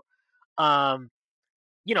figure it out.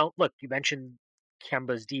 Look, you mentioned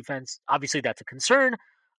Kemba's defense. Obviously that's a concern.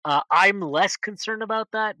 I'm less concerned about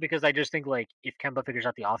that because I just think if Kemba figures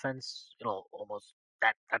out the offense, it'll almost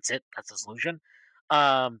that's it. That's the solution.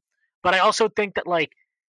 But I also think that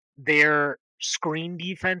their screen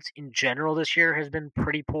defense in general this year has been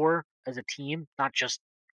pretty poor as a team, not just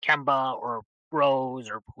Kemba or Rose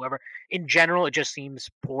or whoever. In general, it just seems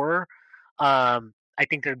poor. I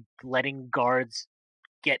think they're letting guards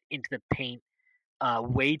get into the paint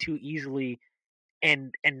way too easily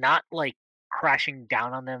and not crashing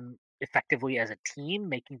down on them effectively as a team,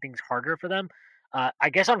 making things harder for them. I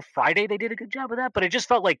guess on Friday they did a good job of that, but it just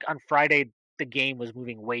felt like on Friday the game was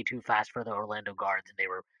moving way too fast for the Orlando guards and they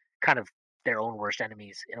were kind of their own worst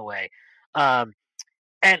enemies in a way.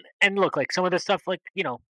 And look, some of the stuff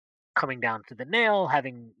coming down to the nail,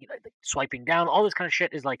 having swiping down, all this kind of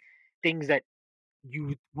shit is things that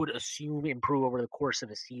you would assume improve over the course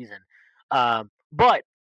of a season. But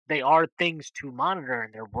they are things to monitor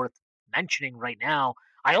and they're worth mentioning right now.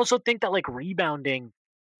 I also think that rebounding,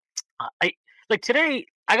 today,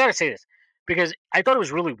 I gotta say this because I thought it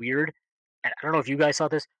was really weird. And I don't know if you guys saw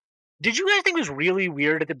this. Did you guys think it was really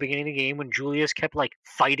weird at the beginning of the game when Julius kept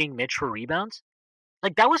fighting Mitch for rebounds?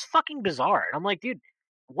 That was fucking bizarre. And I'm dude,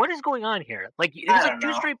 what is going on here? It was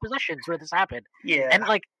two straight possessions where this happened. Yeah. And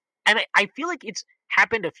I feel like it's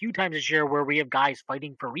happened a few times this year where we have guys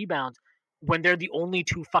fighting for rebounds when they're the only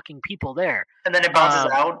two fucking people there. And then it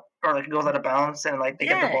bounces out or goes out of bounds and they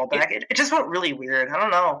get the ball back. It just felt really weird. I don't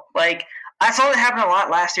know. I saw it happen a lot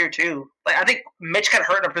last year too. I think Mitch got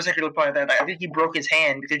hurt in a particular point that I think he broke his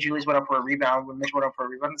hand because Julius went up for a rebound when Mitch went up for a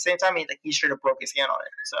rebound. At the same time, he straight up broke his hand on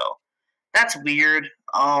it. So that's weird.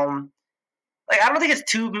 I don't think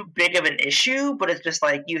it's too big of an issue, but it's just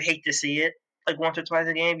you hate to see it once or twice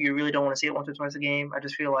a game. You really don't want to see it once or twice a game. I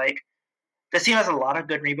just feel this team has a lot of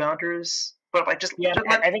good rebounders, but like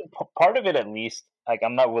I think part of it, at least, like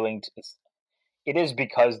I'm not willing to. It is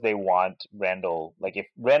because they want Randall. Like if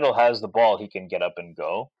Randall has the ball, he can get up and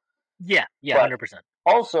go. Yeah, But 100%.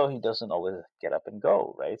 also, he doesn't always get up and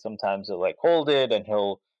go, right? Sometimes he'll like hold it and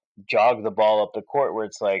he'll jog the ball up the court where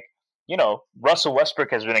it's like, Russell Westbrook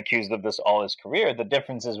has been accused of this all his career. The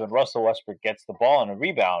difference is when Russell Westbrook gets the ball on a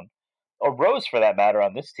rebound, or Rose for that matter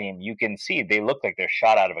on this team, you can see they look like they're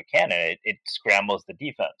shot out of a cannon. It scrambles the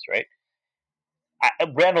defense, right?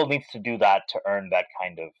 Randall needs to do that to earn that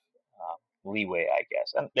kind of leeway, I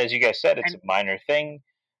guess. And as you guys said, it's a minor thing,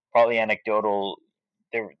 probably anecdotal.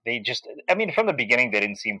 They just, I mean, from the beginning, they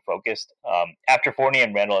didn't seem focused. After Fournier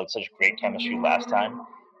and Randall had such great chemistry last time,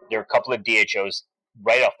 there were a couple of DHOs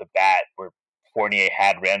right off the bat where Fournier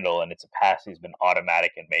had Randall, and it's a pass he's been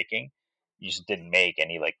automatic in making. He just didn't make, and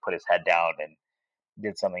he like put his head down and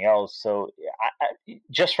did something else. So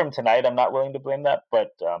just from tonight, I'm not willing to blame that.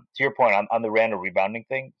 But to your point on the Randall rebounding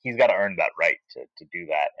thing, he's got to earn that right to do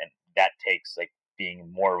that, and that takes like being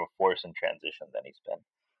more of a force in transition than he's been.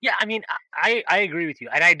 Yeah, I mean, I agree with you,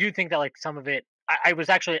 and I do think that like some of it, I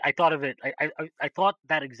thought of it, I thought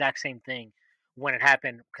that exact same thing when it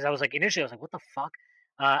happened, because I was like initially I was like, what the fuck,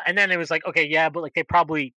 and then it was like, okay, yeah, but like they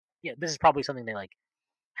probably, this is probably something they like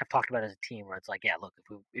have talked about as a team, where it's like, yeah, look,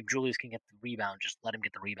 if Julius can get the rebound, just let him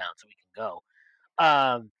get the rebound so we can go,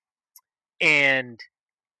 and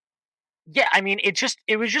yeah, I mean,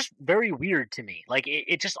 it was just very weird to me, like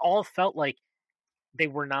it just all felt like they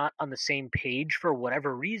were not on the same page for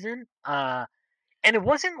whatever reason. And it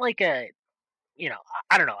wasn't like I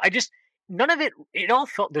don't know. None of it all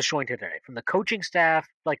felt disjointed today, from the coaching staff,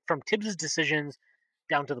 like from Thibs' decisions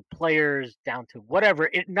down to the players, down to whatever.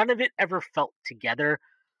 None of it ever felt together.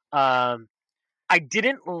 I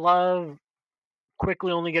didn't love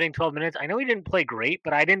Quickly only getting 12 minutes. I know he didn't play great,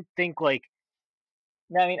 but I didn't think like.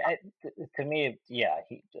 No, I mean, to me, yeah,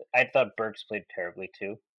 I thought Burks played terribly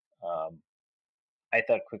too. I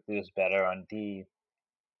thought Quickly was better on D.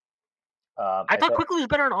 I thought Quickly was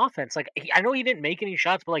better on offense. Like I know he didn't make any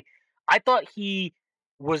shots, but like I thought he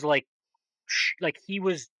was like he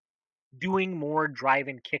was doing more drive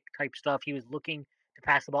and kick type stuff. He was looking to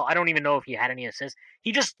pass the ball. I don't even know if he had any assists.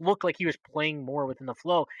 He just looked like he was playing more within the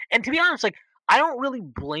flow. And to be honest, like I don't really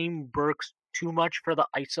blame Burks too much for the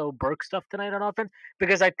ISO Burke stuff tonight on offense,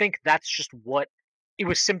 because I think that's just what it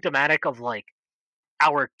was symptomatic of, like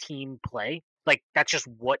our team play. Like that's just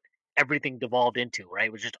what everything devolved into, right?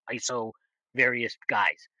 It was just ISO various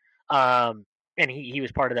guys. And he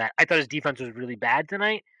was part of that. I thought his defense was really bad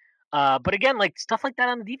tonight. But again, like stuff like that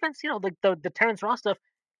on the defense, like the Terrence Ross stuff,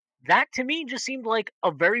 that to me just seemed like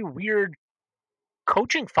a very weird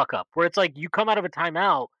coaching fuck up, where it's like you come out of a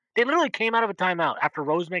timeout. They literally came out of a timeout after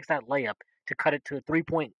Rose makes that layup to cut it to a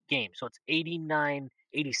 3-point game. So it's 89-86.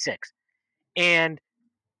 And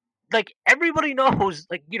like everybody knows,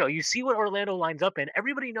 like, you see what Orlando lines up in.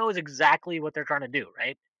 Everybody knows exactly what they're trying to do,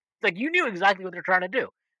 right? Like you knew exactly what they're trying to do.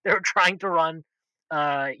 They were trying to run,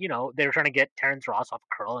 they were trying to get Terrence Ross off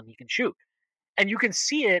a curl and he can shoot. And you can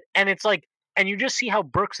see it, and it's like, and you just see how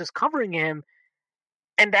Burks is covering him.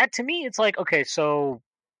 And that to me, it's like, okay, so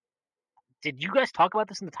did you guys talk about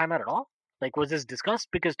this in the timeout at all? Like, was this discussed?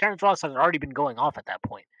 Because Terrence Ross has already been going off at that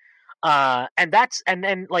point. And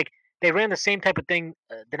then like they ran the same type of thing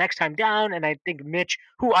the next time down, and I think Mitch,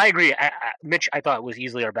 who I agree, Mitch I thought was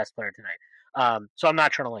easily our best player tonight. So I'm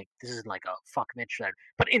not trying to like, this isn't like a fuck Mitch there,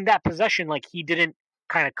 but in that possession, like he didn't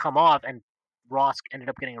kind of come off, and Ross ended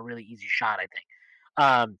up getting a really easy shot, I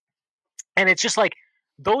think. And it's just like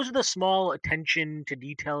those are the small attention to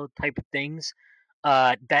detail type of things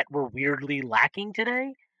that were weirdly lacking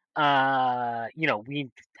today. We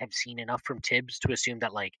have seen enough from Thibs to assume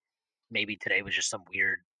that like maybe today was just some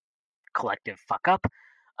weird collective fuck up.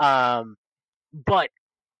 But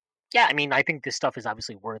yeah, I mean, I think this stuff is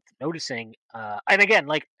obviously worth noticing. And again,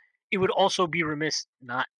 like it would also be remiss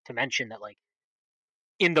not to mention that like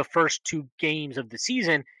in the first 2 games of the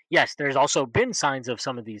season, yes, there's also been signs of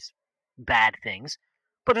some of these bad things,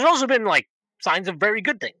 but there's also been like signs of very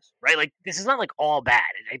good things, right? Like this is not like all bad.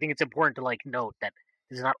 I think it's important to like note that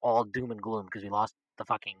this is not all doom and gloom because we lost the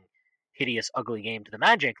fucking hideous, ugly game to the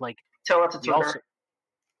Magic. Like, tell us to also,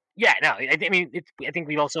 yeah, no, I mean, I think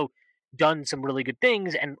we've also done some really good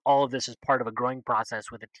things, and all of this is part of a growing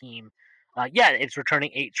process with a team. Yeah, it's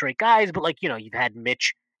returning 8 straight guys, but like you've had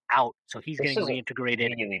Mitch out, so he's getting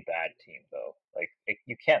reintegrated. Really bad team though. Like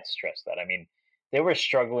you can't stress that. I mean, they were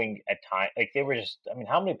struggling at times. Like they were just. I mean,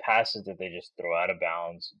 how many passes did they just throw out of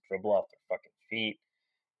bounds, dribble off their fucking feet?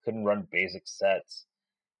 Couldn't run basic sets.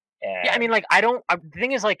 And yeah, I mean, like I don't. The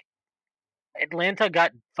thing is, like Atlanta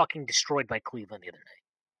got fucking destroyed by Cleveland the other night,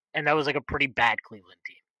 and that was like a pretty bad Cleveland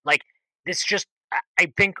team. Like this, just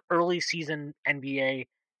I think early season NBA,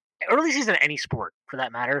 early season any sport for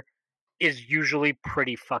that matter, is usually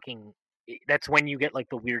pretty fucking. That's when you get like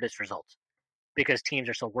the weirdest results because teams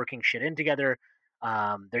are still working shit in together.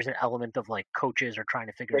 There's an element of like coaches are trying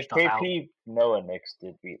to figure The stuff out. KP Noah Knicks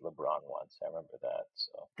did beat LeBron once. I remember that.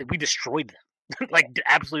 So We destroyed them, like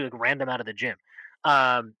absolutely like ran them out of the gym.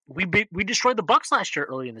 We destroyed the Bucks last year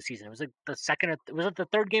early in the season. It was like the second. It was like the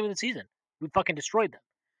third game of the season. We fucking destroyed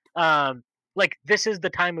them. Like this is the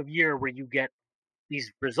time of year where you get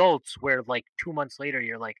these results where like 2 months later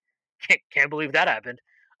you're like, can't believe that happened.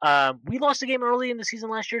 We lost a game early in the season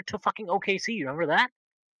last year to fucking OKC. You remember that?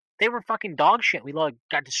 They were fucking dog shit. We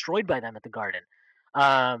got destroyed by them at the Garden.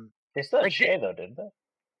 they still had like, Shea though, didn't they?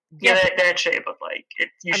 Yeah, they had Shea, but like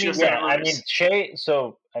you should have said Yeah, I mean lose. Shea.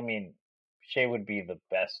 So I mean, Shea would be the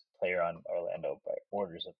best player on Orlando by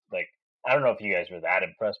orders of like. I don't know if you guys were that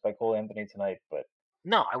impressed by Cole Anthony tonight, but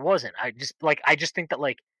no, I wasn't. I just think that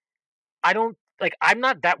like I don't like. I'm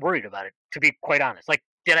not that worried about it, to be quite honest. Like,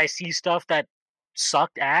 did I see stuff that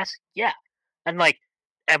sucked ass? Yeah, and like,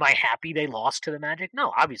 am I happy they lost to the Magic?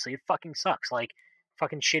 No, obviously it fucking sucks. Like,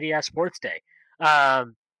 fucking shitty ass sports day.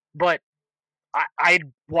 But I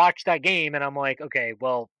watched that game and I'm like, okay,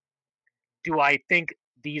 well, do I think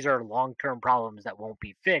these are long term problems that won't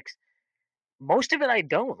be fixed? Most of it I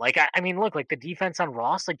don't. Like, I mean, look, like the defense on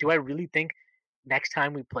Ross. Like, do I really think next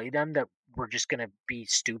time we play them that we're just gonna be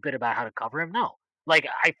stupid about how to cover him? No. Like,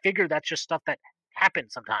 I figure that's just stuff that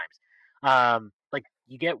happens sometimes. Like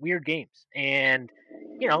you get weird games, and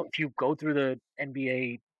if you go through the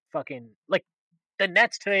NBA fucking like the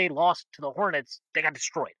Nets today lost to the Hornets, they got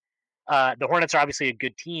destroyed. The Hornets are obviously a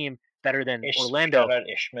good team, better than Orlando. Shout out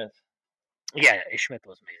Ishmith. Yeah, Schmidt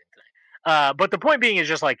was amazing today. But the point being is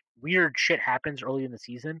just like weird shit happens early in the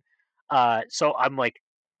season. So I'm like,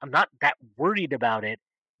 I'm not that worried about it,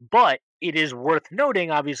 but it is worth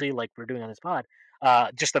noting, obviously, like we're doing on this pod,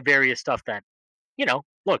 just the various stuff that,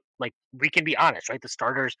 look, like we can be honest, right? The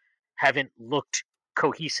starters haven't looked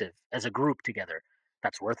cohesive as a group together.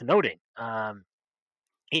 That's worth noting. I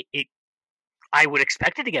would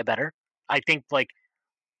expect it to get better. I think like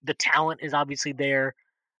the talent is obviously there.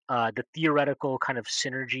 The theoretical kind of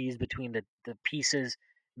synergies between the pieces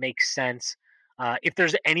makes sense. If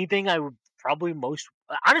there's anything I would probably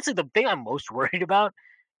honestly, the thing I'm most worried about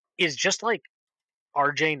is just like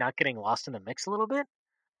RJ not getting lost in the mix a little bit.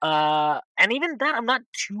 And even that I'm not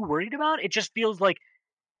too worried about. It just feels like,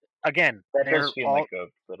 again, That they're does feel all, like a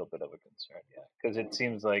little bit of a concern, yeah. Because it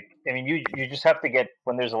seems like, I mean, you just have to get,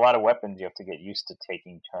 when there's a lot of weapons, you have to get used to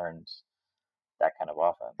taking turns, that kind of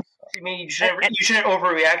offense. So. I mean, you shouldn't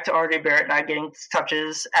overreact to RJ Barrett not getting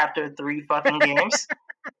touches after 3 fucking games.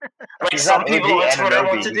 Like He's some not people OG on Twitter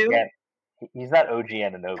want Anunoby. to do. He's not OG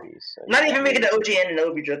Anunoby. So Not even making the OG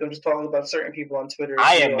Anunoby joke. I'm just talking about certain people on Twitter.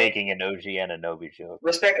 I am making an OG Anunoby joke.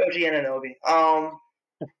 Respect OG Anunoby.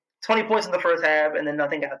 20 points in the first half and then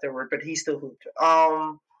nothing afterward, but he still hooped.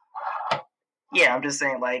 Yeah, I'm just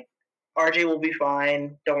saying, like, RJ will be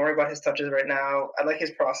fine. Don't worry about his touches right now. I like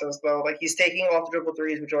his process, though. Like, he's taking off the dribble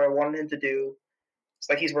threes, which I wanted him to do. It's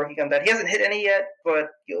like he's working on that. He hasn't hit any yet, but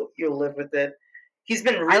you'll live with it. He's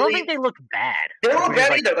been really. I don't think they look bad. They don't look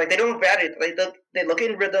bad either. Like they don't look bad. They look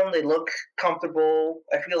in rhythm. They look comfortable.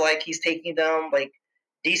 I feel like he's taking them like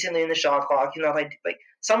decently in the shot clock. Like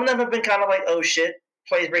some of them have been kind of like, oh shit,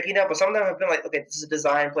 plays breaking up, but some of them have been like, okay, this is a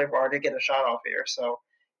design play for RJ to get a shot off here. So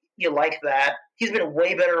you like that. He's been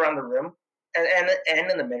way better around the rim and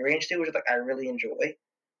in the mid range too, which is like I really enjoy.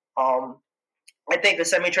 I think the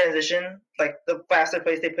semi transition, like the faster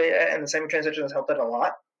pace they play at, and the semi transition has helped it a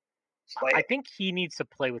lot. Like, I think he needs to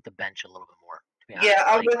play with the bench a little bit more. Yeah,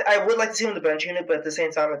 I would like to see him in the bench unit, but at the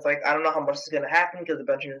same time, it's like I don't know how much is going to happen because the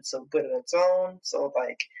bench unit's so good in its own. So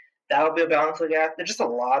like that'll be a balancing act. There's just a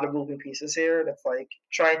lot of moving pieces here. That's like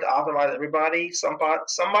trying to optimize everybody.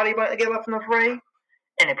 Somebody might get left in the fray,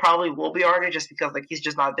 and it probably will be RJ just because like he's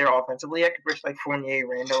just not there offensively yet compared to like Fournier,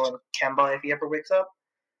 Randall, and Kemba if he ever wakes up.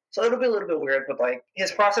 So it'll be a little bit weird, but like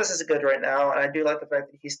his process is good right now, and I do like the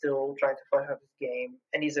fact that he's still trying to flesh out his game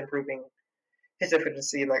and he's improving his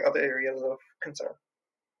efficiency in like other areas of concern.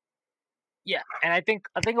 Yeah, and I think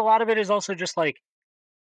a lot of it is also just like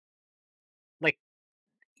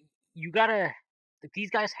you gotta these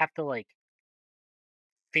guys have to like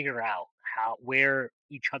figure out where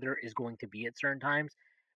each other is going to be at certain times,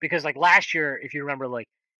 because like last year, if you remember, like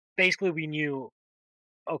basically we knew,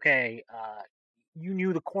 okay, you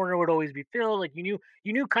knew the corner would always be filled, like you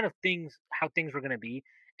knew kind of how things were going to be,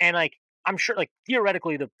 and like I'm sure like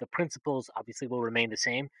theoretically the principles obviously will remain the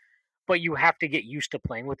same, but you have to get used to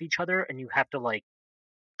playing with each other, and you have to like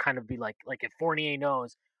kind of be like if Fournier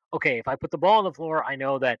knows, okay, if I put the ball on the floor, I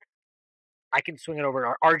know that I can swing it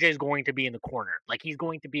over. RJ is going to be in the corner, like he's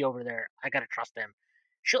going to be over there. I gotta trust him.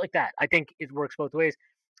 Shit like that. I think it works both ways.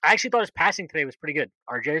 I actually thought his passing today was pretty good.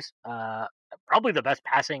 RJ's probably the best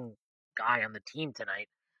passing guy on the team tonight,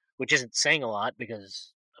 which isn't saying a lot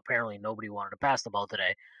because apparently nobody wanted to pass the ball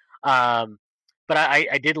today. But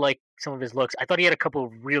I did like some of his looks. I thought he had a couple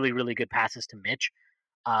of really, really good passes to Mitch.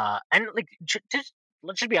 And like just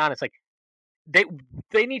let's just be honest, like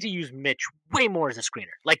they need to use Mitch way more as a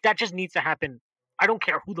screener. Like that just needs to happen. I don't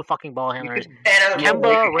care who the fucking ball handler is.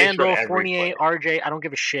 Kemba, Randall, Fournier, RJ, I don't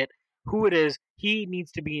give a shit who it is. He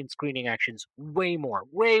needs to be in screening actions way more.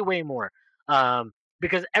 Way, way more.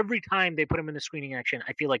 Because every time they put him in the screening action,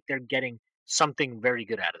 I feel like they're getting something very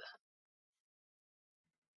good out of that.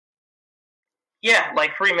 Yeah,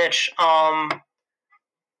 like free Mitch.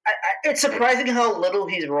 It's surprising how little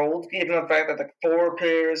he's rolled, given the fact that the 4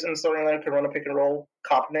 players in the starting line can run a pick and roll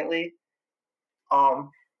confidently.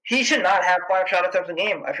 He should not have 5 shot attempts a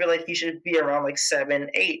game. I feel like he should be around like 7,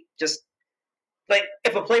 8. Just like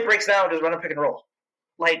if a play breaks down, just run a pick and roll.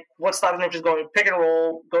 Like what's stopping him just going pick and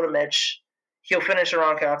roll, go to Mitch. He'll finish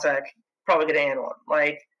around contact, probably get an and one.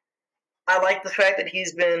 Like I like the fact that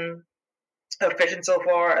he's been efficient so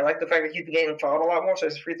far. I like the fact that he's been getting fouled a lot more, so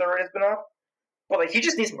his free throw rate has been up. But like he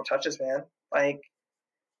just needs more touches, man. Like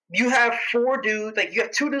you have 4 dudes, like you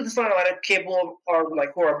have 2 dudes in the starting lineup capable of,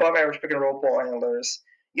 like who are above average pick and roll ball handlers.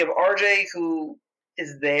 You have RJ who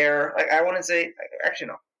is there. Like I wouldn't say actually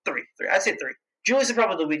no, 3. I'd say 3. Julius is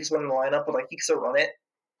probably the weakest one in the lineup, but like he can still run it.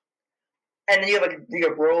 And then you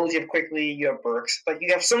have Rose, you have Quickly, you have Burks. Like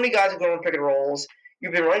you have so many guys who go on pick and rolls.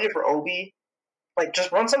 You've been running it for Obi. Like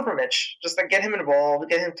just run some for Mitch. Just like get him involved,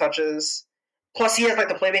 get him touches. Plus he has like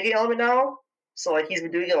the playmaking element now. So like he's been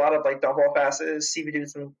doing a lot of like dump ball passes. He's been doing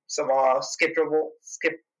some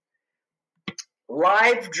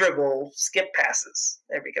live dribble, skip passes.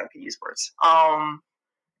 There we go. I can use words.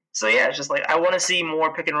 So yeah, it's just like I want to see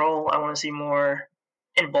more pick and roll. I want to see more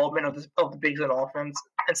involvement of the bigs in offense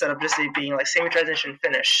instead of just it being like same transition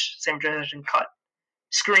finish, same transition cut,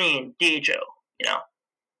 screen, DHO. You know.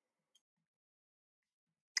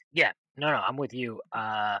 Yeah, no, I'm with you.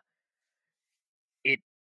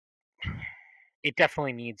 It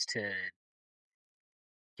definitely needs to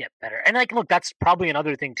get better. And like, look, that's probably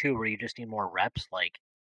another thing too, where you just need more reps. Like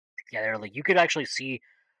together, like you could actually see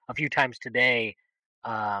a few times today,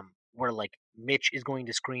 where like Mitch is going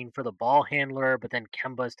to screen for the ball handler, but then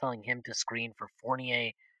Kemba is telling him to screen for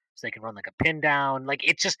Fournier so they can run like a pin down. Like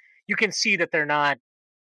it's just you can see that they're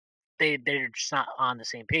just not on the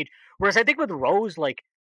same page. Whereas I think with Rose, like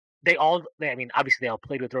I mean, obviously they all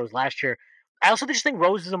played with Rose last year. I also just think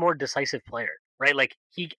Rose is a more decisive player, right? Like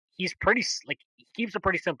he's pretty like he keeps it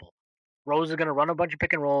pretty simple. Rose is going to run a bunch of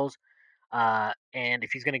pick and rolls, and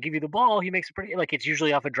if he's going to give you the ball, he makes it pretty like it's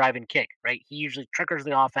usually off a drive and kick, right? He usually triggers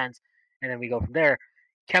the offense, and then we go from there.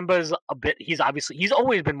 Kemba's a bit. He's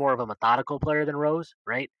always been more of a methodical player than Rose,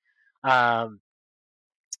 right? But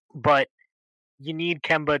you need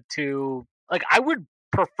Kemba to like. I would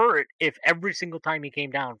prefer it if every single time he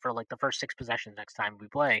came down for like the first 6 possessions next time we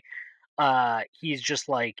play. He's just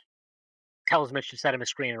like tells Mitch to set him a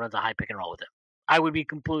screen and runs a high pick and roll with him. I would be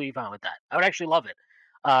completely fine with that. I would actually love it.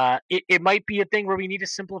 It might be a thing where we need to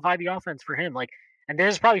simplify the offense for him. Like, and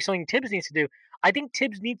there's probably something Thibs needs to do. I think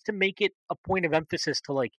Thibs needs to make it a point of emphasis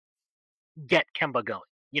to like get Kemba going.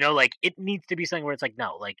 You know, like it needs to be something where it's like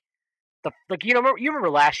no, like you remember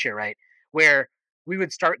last year, right? Where we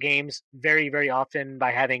would start games very, very often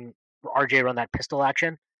by having RJ run that pistol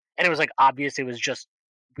action, and it was like obvious. It was just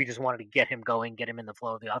we just wanted to get him going, get him in the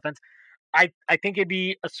flow of the offense. I think it'd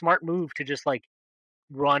be a smart move to just like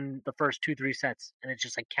run the first 2-3 sets, and it's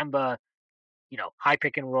just like Kemba, high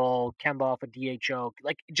pick and roll, Kemba off a DHO,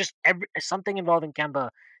 like just something involving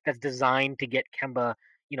Kemba that's designed to get Kemba,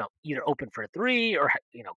 either open for a 3 or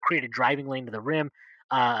create a driving lane to the rim,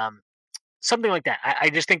 something like that. I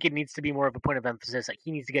just think it needs to be more of a point of emphasis. Like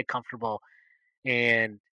he needs to get comfortable,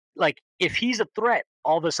 and like if he's a threat,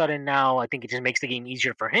 all of a sudden now I think it just makes the game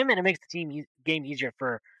easier for him, and it makes the game easier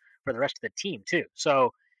for the rest of the team too.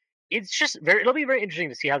 So it's just it'll be very interesting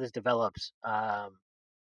to see how this develops.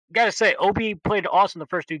 Gotta say, Obi played awesome the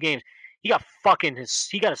first 2 games. He got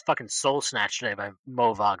his fucking soul snatched today by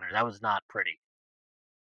Mo Wagner. That was not pretty.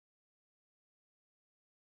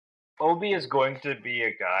 Obi is going to be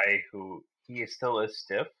a guy who he still is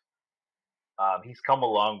stiff. He's come a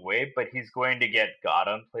long way, but he's going to get got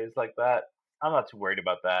on plays like that. I'm not too worried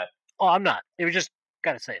about that. Oh, I'm not. It was just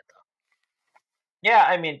gotta say it though. Yeah,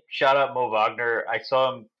 I mean, shout out Mo Wagner. I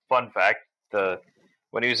saw him fun fact: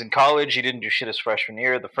 when he was in college, he didn't do shit his freshman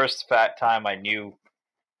year. The first time I knew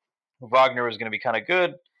Wagner was going to be kind of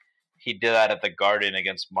good, he did that at the Garden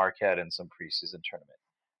against Marquette in some preseason tournament.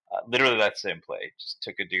 Literally that same play. Just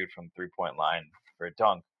took a dude from 3-point line for a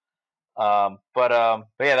dunk. But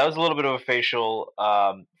yeah, that was a little bit of a facial.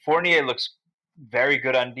 Fournier looks very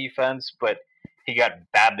good on defense, but he got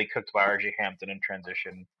badly cooked by RJ Hampton in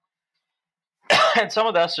transition. And some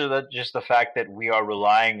of this are just the fact that we are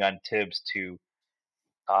relying on Thibs to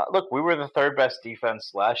look. We were the third best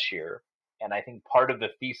defense last year, and I think part of the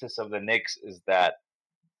thesis of the Knicks is that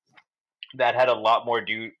had a lot more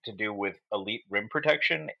to do with elite rim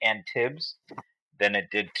protection and Thibs than it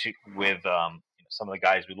did with some of the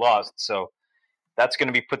guys we lost. So that's going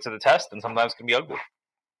to be put to the test, and sometimes it's going to be ugly.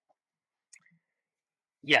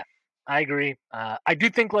 Yeah, I agree. I do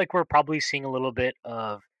think like we're probably seeing a little bit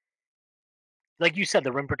of, like you said,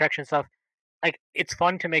 the rim protection stuff. Like it's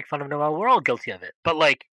fun to make fun of Noel. We're all guilty of it, but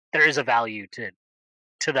like there is a value to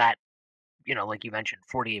that. You know, like you mentioned,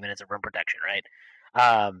 48 minutes of rim protection, right?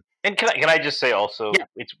 And can I just say also, yeah.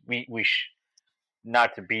 It's we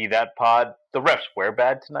not to be that pod. The refs were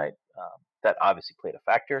bad tonight. That obviously played a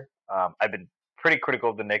factor. I've been pretty critical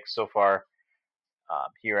of the Knicks so far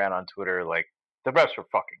here and on Twitter. Like the refs were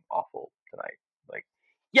fucking awful tonight. Like,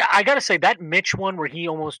 yeah, I gotta say that Mitch one where he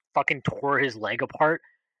almost fucking tore his leg apart.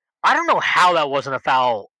 I don't know how that wasn't a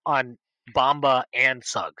foul on Bamba and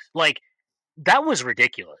Suggs. Like that was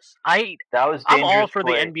ridiculous. I'm all for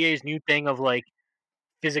play. the NBA's new thing of like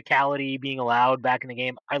physicality being allowed back in the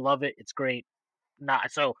game. I love it. It's great.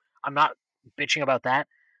 So I'm not bitching about that.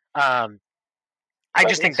 I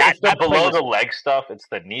just think it's that below the leg stuff. It's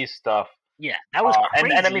the knee stuff. Yeah, that was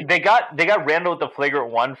crazy. And I mean, they got Randall with the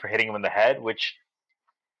flagrant one for hitting him in the head, which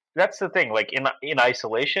that's the thing. Like in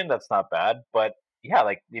isolation, that's not bad. But yeah,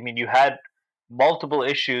 like I mean, you had multiple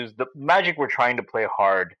issues. The Magic were trying to play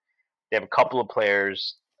hard. They have a couple of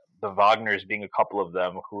players, the Wagners being a couple of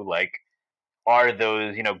them, who like are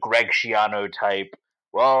those Greg Schiano type.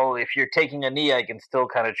 Well, if you're taking a knee, I can still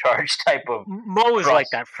kind of charge type of. Mo is like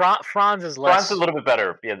that. Franz is less. Franz is a little bit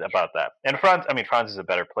better about that. And Franz is a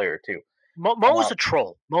better player too. Mo is a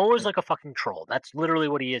troll. Mo is like a fucking troll. That's literally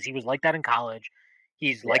what he is. He was like that in college.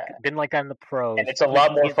 He's been like that in the pros. And it's a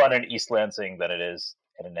lot more fun in East Lansing than it is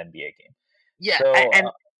in an NBA game. Yeah, so,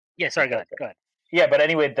 sorry, go ahead. Yeah, but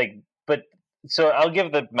anyway, so I'll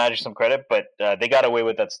give the Magic some credit, but they got away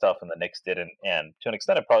with that stuff, and the Knicks didn't. And to an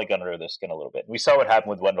extent, it probably got under their skin a little bit. We saw what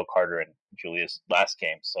happened with Wendell Carter and Julius last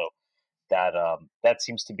game, so that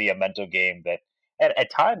seems to be a mental game that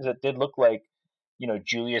at times it did look like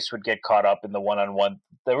Julius would get caught up in the one-on-one.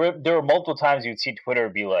 There were multiple times you'd see Twitter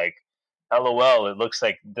be like, "LOL, it looks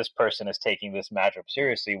like this person is taking this matchup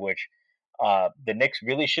seriously," which the Knicks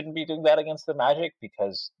really shouldn't be doing that against the Magic,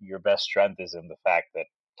 because your best strength is in the fact that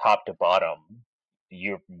top to bottom,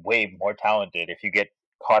 you're way more talented. If you get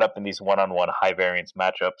caught up in these one-on-one high variance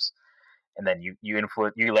matchups, and then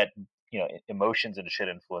you let emotions and shit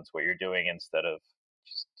influence what you're doing instead of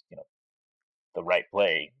just the right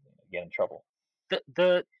play, you get in trouble.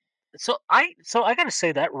 So I gotta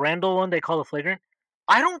say that Randall one they call a flagrant.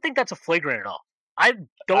 I don't think that's a flagrant at all. I think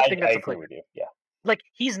that's a flagrant. Agree with you. Yeah, like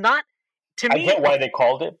he's not. To me, I get why they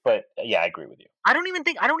called it, but yeah, I agree with you. I don't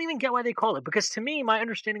even get why they call it, because to me, my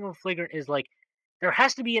understanding of a flagrant is like there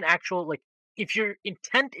has to be an actual, like, if your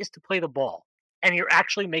intent is to play the ball and you're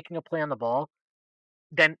actually making a play on the ball,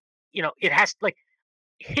 then it has, like,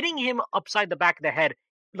 hitting him upside the back of the head,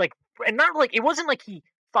 like, and not like it wasn't like he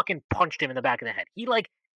fucking punched him in the back of the head. He like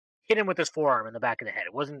hit him with his forearm in the back of the head.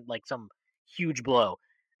 It wasn't like some huge blow.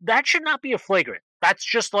 That should not be a flagrant. That's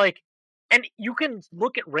just like. And you can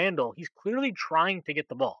look at Randall. He's clearly trying to get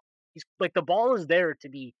the ball. He's like, the ball is there to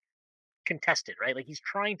be contested, right? Like he's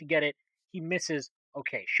trying to get it. He misses.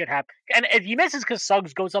 Okay, shit happens. And if he misses because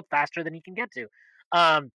Suggs goes up faster than he can get to.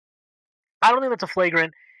 I don't think that's a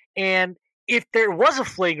flagrant. And if there was a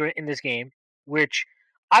flagrant in this game, which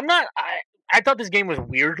I'm not, I thought this game was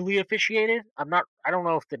weirdly officiated. I don't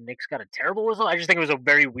know if the Knicks got a terrible whistle. I just think it was a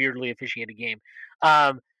very weirdly officiated game.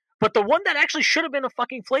 But the one that actually should have been a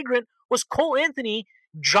fucking flagrant was Cole Anthony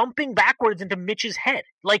jumping backwards into Mitch's head.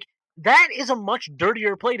 Like, that is a much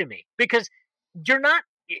dirtier play to me, because you're not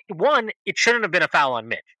 – one, it shouldn't have been a foul on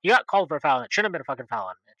Mitch. You got called for a foul, and it shouldn't have been a fucking foul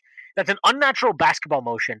on Mitch. That's an unnatural basketball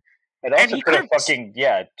motion. It also could have fucking –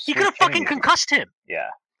 yeah. He could have fucking concussed him. Yeah.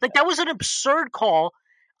 Like, that was an absurd call.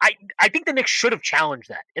 I think the Knicks should have challenged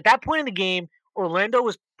that. At that point in the game, Orlando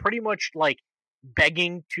was pretty much, like,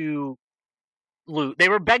 begging to – they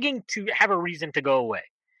were begging to have a reason to go away.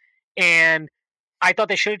 And I thought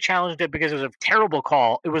they should have challenged it because it was a terrible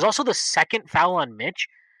call. It was also the second foul on Mitch,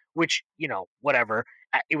 which, whatever.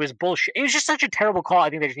 It was bullshit. It was just such a terrible call. I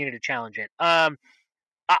think they just needed to challenge it. I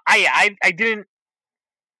didn't.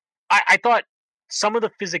 I thought some of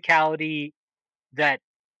the physicality that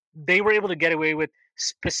they were able to get away with,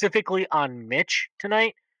 specifically on Mitch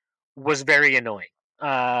tonight, was very annoying.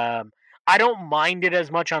 I don't mind it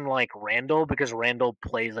as much on like Randall, because Randall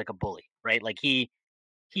plays like a bully, right? Like he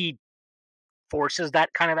forces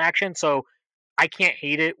that kind of action, so I can't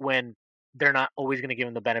hate it when they're not always going to give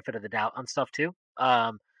him the benefit of the doubt on stuff too.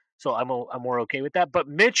 So I'm more okay with that. But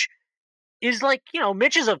Mitch is like,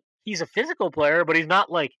 Mitch is he's a physical player, but he's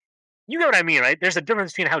not like, you know what I mean, right? There's a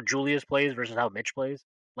difference between how Julius plays versus how Mitch plays.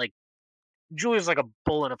 Like, Julius is like a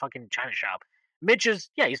bull in a fucking china shop. Mitch is,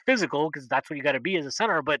 he's physical because that's what you got to be as a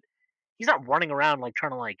center, but he's not running around like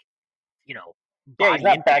trying to like, he's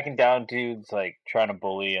not backing down dudes, like trying to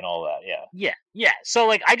bully and all that. Yeah. So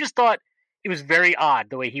like, I just thought it was very odd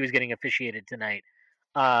the way he was getting officiated tonight.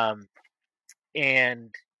 And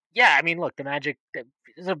yeah, I mean, look, the Magic, it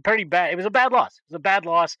was a bad loss. It was a bad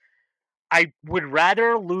loss. I would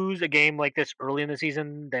rather lose a game like this early in the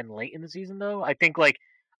season than late in the season, though. I think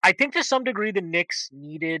to some degree the Knicks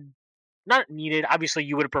obviously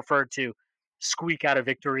you would have preferred to squeak out a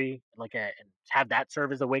victory and have that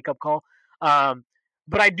serve as a wake-up call.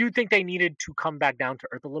 But I do think they needed to come back down to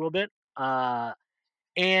earth a little bit.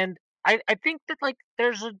 And I think that like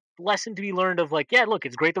there's a lesson to be learned of like, yeah, look,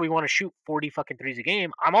 it's great that we want to shoot 40 fucking threes a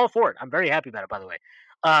game. I'm all for it. I'm very happy about it, by the way.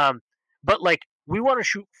 But like, we want to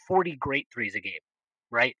shoot 40 great threes a game,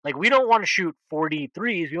 right? Like, we don't want to shoot 40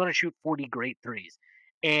 threes. We want to shoot 40 great threes.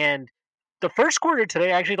 And the first quarter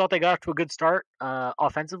today, I actually thought they got off to a good start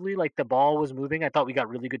offensively. Like, the ball was moving. I thought we got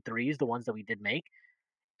really good threes, the ones that we did make.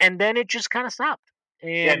 And then it just kind of stopped.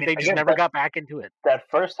 And they just never got back into it. That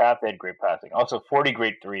first half, they had great passing. Also, 40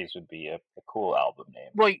 Great Threes would be a cool album name.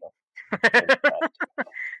 Well,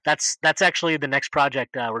 that's actually the next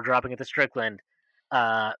project we're dropping at the Strickland.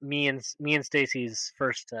 Me and Stacy's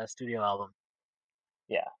first studio album.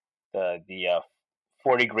 Yeah, the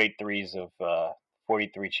 40 Great Threes of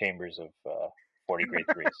 43 chambers of 40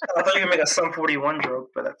 Great Threes. I thought you were gonna make a Sum 41 joke,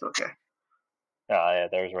 but that's okay. Oh yeah,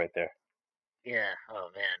 there's right there. Yeah. Oh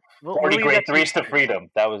man. 40 Great Threes to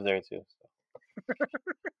Freedom. That was there too. So.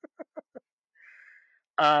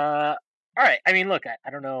 All right. I mean, look,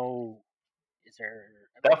 I don't know. Is there?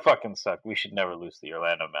 That fucking sucked. We should never lose the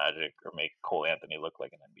Orlando Magic or make Cole Anthony look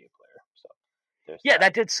like an NBA player. So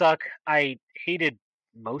that did suck. I hated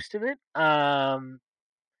most of it.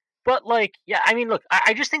 But like, yeah, I mean, look,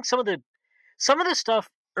 I just think some of the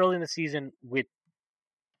stuff early in the season with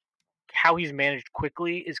how he's managed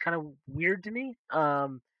quickly is kind of weird to me.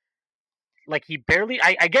 Like, he barely.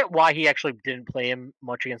 I get why he actually didn't play him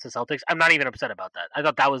much against the Celtics. I'm not even upset about that. I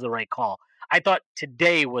thought that was the right call. I thought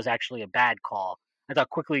today was actually a bad call. I thought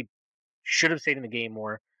Quickly should have stayed in the game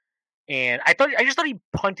more. And I just thought he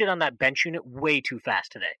punted on that bench unit way too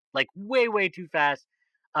fast today. Like, way too fast.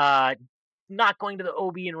 Not going to the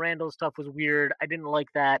OB and Randall stuff was weird. I didn't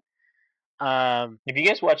like that. Have you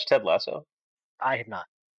guys watched Ted Lasso? I have not.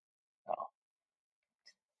 Oh.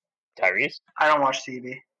 Tyrese? I don't watch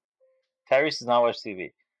TV. Tyrese does not watch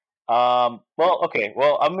TV. Well, okay.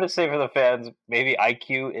 Well, I'm going to say for the fans, maybe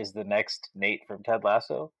IQ is the next Nate from Ted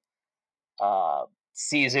Lasso.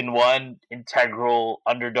 Season 1, integral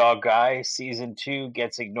underdog guy. Season 2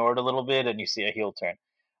 gets ignored a little bit, and you see a heel turn.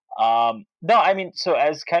 No, I mean, so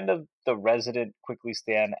as kind of the resident Quickly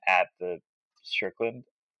stan at the Strickland,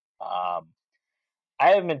 I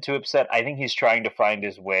haven't been too upset. I think he's trying to find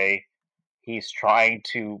his way. He's trying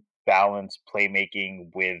to balance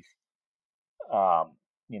playmaking with,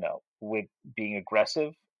 with being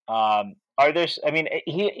aggressive.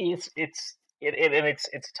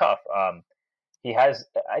 It's tough.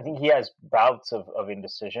 I think he has bouts of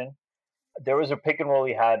indecision. There was a pick and roll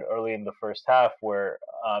he had early in the first half where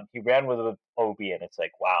he ran with OB, and it's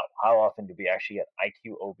like, wow, how often do we actually get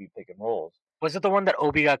IQ OB pick and rolls? Was it the one that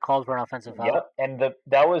OB got called for an offensive foul? Yep, and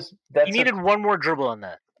he needed one more dribble on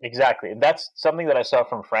that. Exactly, and that's something that I saw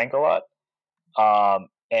from Frank a lot.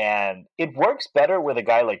 And it works better with a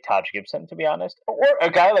guy like Taj Gibson, to be honest, or a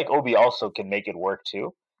guy like OB also can make it work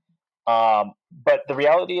too. But the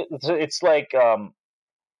reality, it's like if,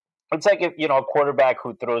 a quarterback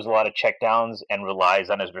who throws a lot of checkdowns and relies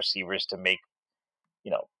on his receivers to make,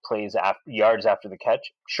 plays yards after the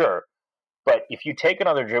catch. Sure. But if you take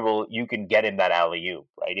another dribble, you can get in that alley-oop,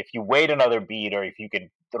 right? If you wait another beat, or if you can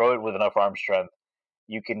throw it with enough arm strength,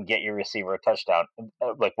 you can get your receiver a touchdown,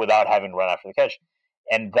 like without having to run after the catch.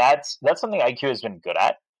 And that's something IQ has been good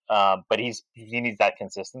at. But he needs that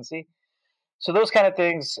consistency. So those kind of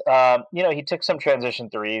things, he took some transition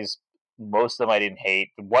threes. Most of them I didn't hate.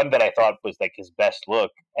 The one that I thought was like his best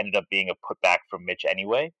look ended up being a putback from Mitch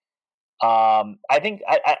anyway. I think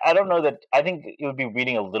I don't know that I think it would be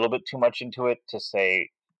reading a little bit too much into it to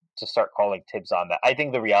start calling Thibs on that. I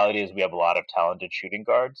think the reality is we have a lot of talented shooting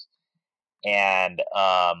guards, and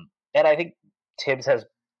I think Thibs has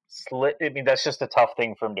slit. I mean, that's just a tough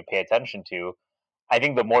thing for him to pay attention to. I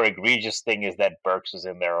think the more egregious thing is that Burks was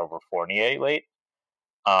in there over Fournier late.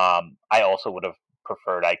 I also would have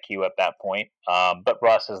preferred IQ at that point, but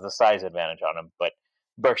Ross has the size advantage on him. But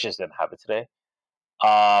Burks just didn't have it today.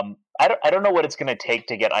 I don't know what it's going to take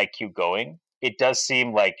to get IQ going. It does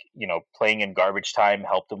seem like playing in garbage time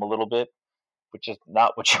helped him a little bit, which is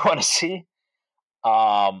not what you want to see.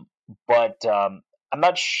 But I'm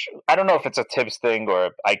not sure. I don't know if it's a Thibs thing or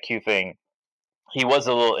an IQ thing. He was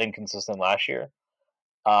a little inconsistent last year,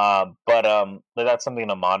 but that's something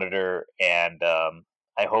to monitor. And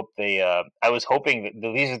I hope they. I was hoping that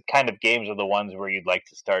these kind of games are the ones where you'd like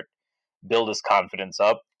to start build his confidence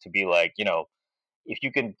up to be like, if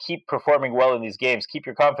you can keep performing well in these games, keep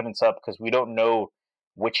your confidence up because we don't know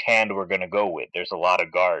which hand we're going to go with. There's a lot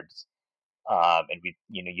of guards, and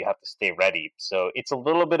you have to stay ready. So it's a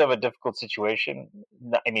little bit of a difficult situation.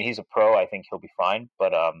 I mean, he's a pro. I think he'll be fine,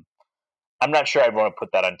 but I'm not sure I'd want to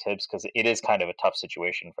put that on Thibs because it is kind of a tough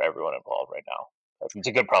situation for everyone involved right now. It's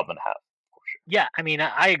a good problem to have. For sure. Yeah, I mean,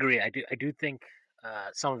 I agree. I do think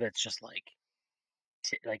some of it's just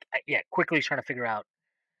quickly trying to figure out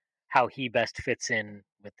how he best fits in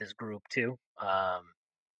with this group too. I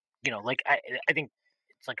think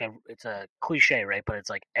it's a cliche, right? But it's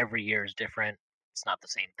like every year is different. It's not the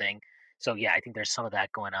same thing. So yeah, I think there's some of that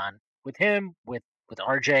going on with him, with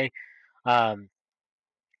RJ. I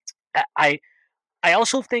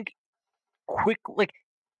also think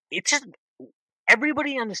it's just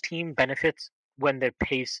everybody on this team benefits when their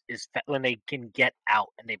pace is when they can get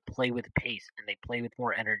out and they play with pace and they play with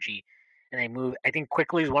more energy and they move. I think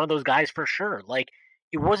Quickly is one of those guys for sure. Like,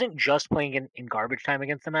 it wasn't just playing in garbage time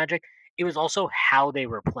against the Magic. It was also how they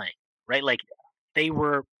were playing, right? Like, they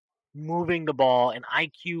were moving the ball and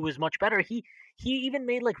IQ was much better. He even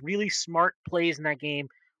made like really smart plays in that game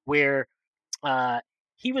where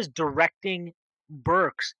he was directing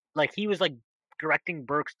Burks. Like, he was like directing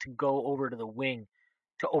Burks to go over to the wing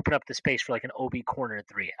to open up the space for like an OB corner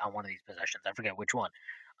three on one of these possessions. I forget which one.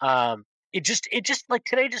 It just like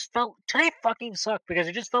today fucking sucked because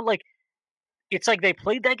it just felt like it's like they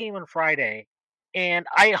played that game on Friday, and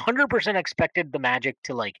I 100% expected the Magic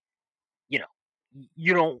to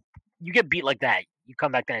you get beat like that, you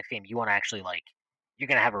come back the next game, you want to actually you're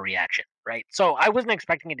gonna have a reaction, right? So I wasn't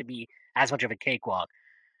expecting it to be as much of a cakewalk,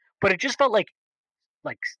 but it just felt like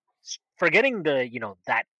forgetting the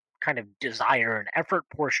that kind of desire and effort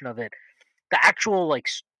portion of it, the actual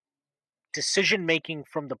decision making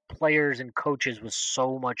from the players and coaches was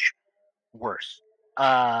so much worse.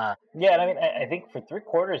 Yeah, and I mean, I think for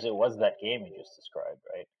 3/4 it was that game you just described,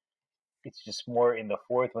 right? It's just more in the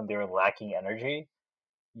fourth when they were lacking energy.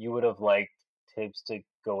 You would have liked Thibs to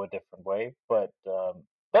go a different way, but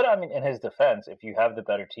I mean, in his defense, if you have the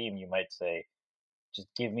better team, you might say, just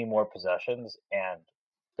give me more possessions, and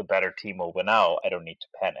the better team will win out. I don't need to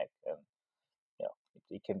panic, and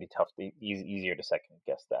it can be tough, easier to second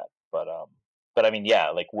guess that. But I mean, yeah,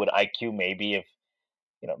 like would IQ maybe if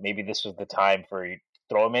maybe this was the time for you to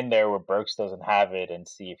throw him in there where Burks doesn't have it and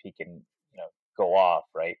see if he can go off,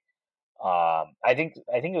 right? I think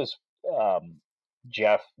it was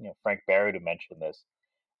Jeff, Frank Barrett who mentioned this.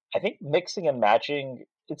 I think mixing and matching,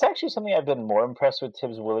 it's actually something I've been more impressed with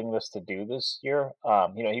Thibs' willingness to do this year.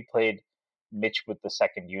 He played Mitch with the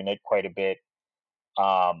second unit quite a bit.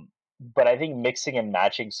 But I think mixing and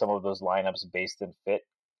matching some of those lineups based in fit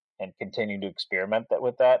and continuing to experiment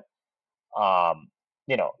with that,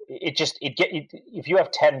 if you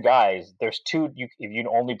have 10 guys, there's two. If you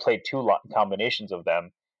only play two combinations of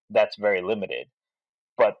them, that's very limited.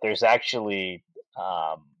 But there's actually,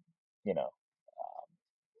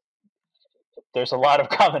 there's a lot of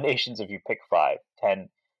combinations if you pick 5, 10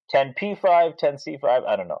 P5, 10 C5.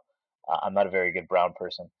 I don't know. I'm not a very good Brown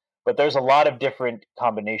person, but there's a lot of different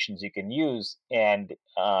combinations you can use. And,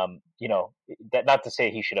 that not to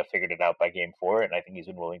say he should have figured it out by game 4, and I think he's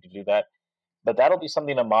been willing to do that. But that'll be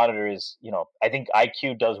something to monitor is, I think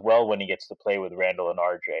IQ does well when he gets to play with Randall and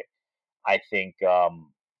RJ. I think, I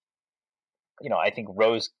think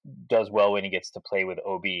Rose does well when he gets to play with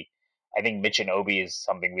OB. I think Mitch and OB is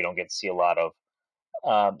something we don't get to see a lot of.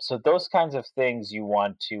 So those kinds of things you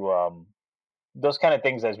want to, those kind of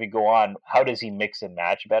things as we go on, how does he mix and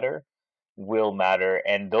match better will matter.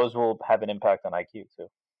 And those will have an impact on IQ too.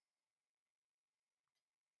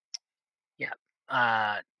 Yeah.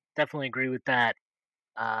 definitely agree with that.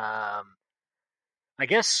 I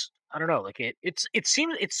guess I don't know. Like it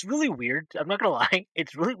seems it's really weird. I'm not gonna lie.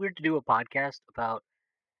 It's really weird to do a podcast about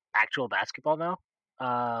actual basketball now,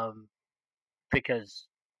 because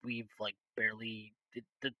we've like barely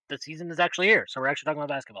the season is actually here, so we're actually talking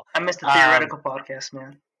about basketball. I missed the theoretical podcast,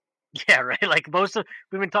 man. Yeah, right. Like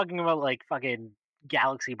we've been talking about like fucking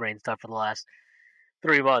galaxy brain stuff for the last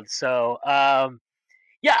 3 months. So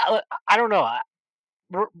yeah, I don't know.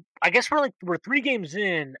 I guess we're 3 games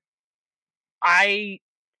in. I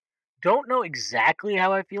don't know exactly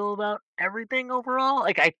how I feel about everything overall.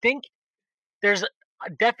 Like I think there's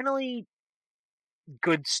definitely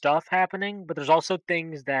good stuff happening, but there's also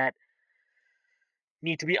things that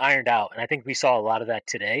need to be ironed out, and I think we saw a lot of that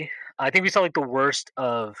today. I think we saw like the worst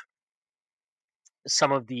of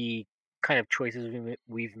some of the kind of choices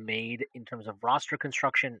we've made in terms of roster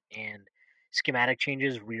construction and schematic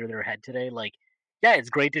changes rear their head today. Like, yeah,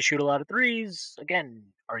 it's great to shoot a lot of threes. Again,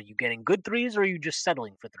 are you getting good threes or are you just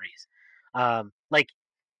settling for threes? Like,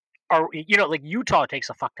 like Utah takes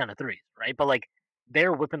a fuck ton of threes, right? But like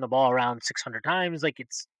they're whipping the ball around 600 times. Like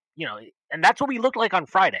it's, and that's what we looked like on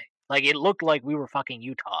Friday. Like it looked like we were fucking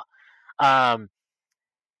Utah.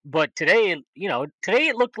 But today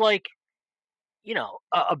it looked like,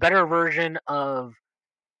 a better version of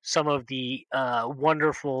some of the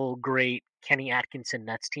wonderful, great Kenny Atkinson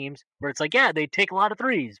Nets teams, where it's like, yeah, they take a lot of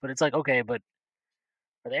threes, but it's like, okay, but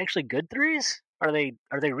are they actually good threes? Are they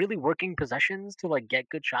really working possessions to like get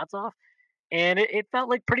good shots off? And it felt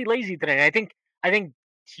like pretty lazy today. I think to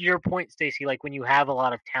your point, Stacy, like when you have a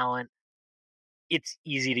lot of talent, it's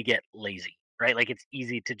easy to get lazy, right? Like it's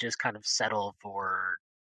easy to just kind of settle for,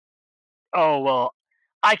 oh well,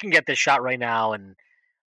 I can get this shot right now, and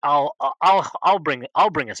I'll bring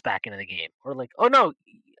us back into the game, or like, oh no,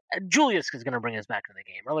 Julius is going to bring us back into the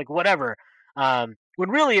game, or like whatever. When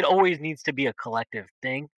really it always needs to be a collective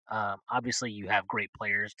thing. Obviously, you have great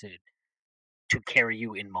players to carry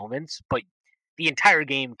you in moments, but the entire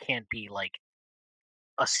game can't be like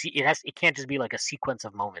it can't just be like a sequence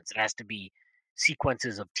of moments. It has to be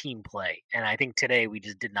sequences of team play, and I think today we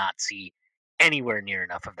just did not see anywhere near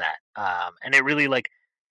enough of that. And it really like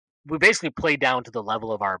we basically played down to the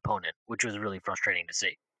level of our opponent, which was really frustrating to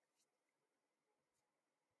see.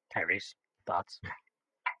 Tyrese, thoughts?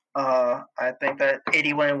 I think that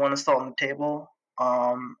 81 is still on the table.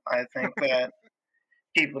 I think that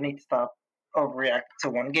people need to stop overreacting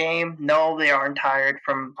to one game. No, they aren't tired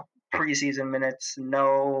from preseason minutes.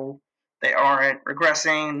 No, they aren't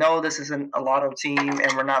regressing. No, this isn't a lotto team,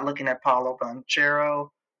 and we're not looking at Paolo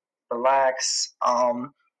Banchero. Relax.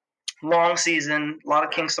 Long season, a lot of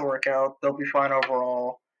kinks to work out. They'll be fine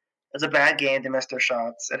overall. It's a bad game. They missed their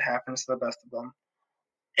shots. It happens to the best of them.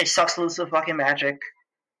 It sucks to lose to fucking Magic,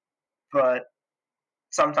 but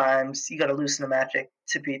sometimes you got to lose to the Magic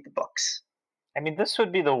to beat the Bucks. I mean, this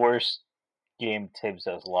would be the worst game Thibs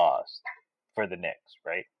has lost for the Knicks,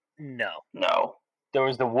 right? No. There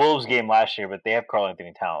was the Wolves game last year, but they have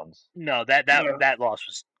Karl-Anthony Towns. No, that loss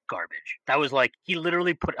was garbage. That was like he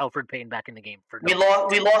literally put Elfrid Payton back in the game for. We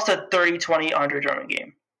lost a 30-20 Andre Drummond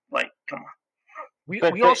game. Like, come on. We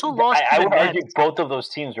also lost. I would argue both of those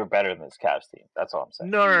teams were better than this Cavs team. That's all I'm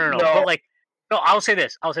saying. No. But like, no, I'll say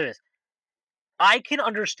this. I can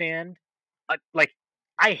understand. Like,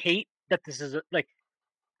 I hate that this is like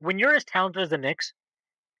when you're as talented as the Knicks.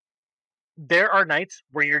 There are nights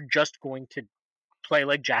where you're just going to play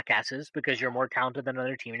like jackasses because you're more talented than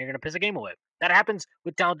another team, and you're going to piss a game away. That happens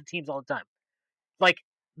with talented teams all the time. Like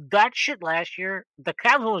that shit last year, the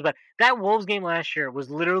Cavs one was bad. That Wolves game last year was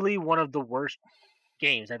literally one of the worst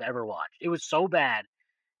games I've ever watched. It was so bad,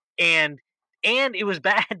 and it was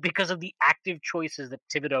bad because of the active choices that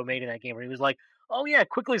Thibodeau made in that game. Where he was like, "Oh yeah,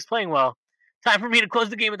 Quickly's playing well. Time for me to close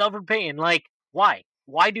the game with Elfrid Payton." Like, why?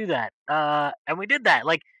 Why do that? And we did that.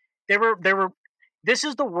 Like, there were. This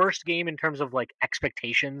is the worst game in terms of like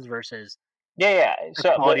expectations versus. Yeah.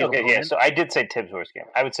 So So I did say Thibs' worst game.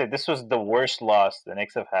 I would say this was the worst loss the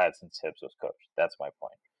Knicks have had since Thibs was coached. That's my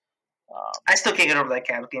point. I still can't get over that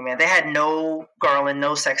Cavs game, man. They had no Garland,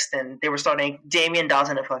 no Sexton. They were starting Damian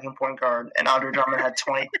Dawson at fucking point guard, and Andre Drummond had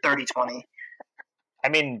 30-20. I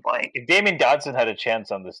mean, like if Damian Dawson had a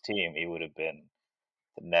chance on this team, he would have been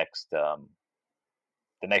the next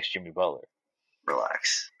Jimmy Butler.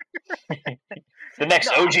 Relax. The next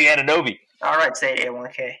OG Anunoby. All right, say it,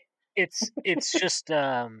 A1K. It's just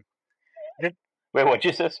Wait, what'd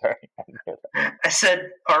you say? Sorry. I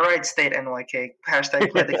said, all right, state NYK.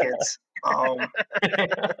 Hashtag play the kids.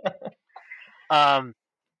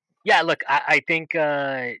 Yeah, look, I think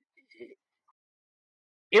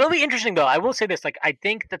It'll be interesting though. I will say this: like, I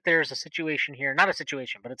think that there's a situation here, not a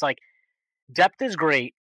situation, but it's like depth is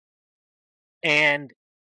great, and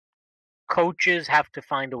coaches have to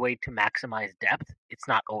find a way to maximize depth. It's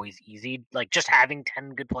not always easy. Like, just having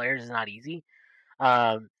 10 good players is not easy.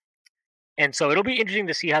 Um, and so it'll be interesting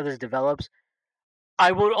to see how this develops.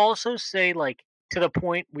 I would also say, like, to the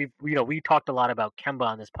point we talked a lot about Kemba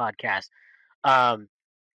on this podcast.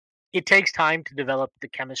 It takes time to develop the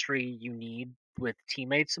chemistry you need with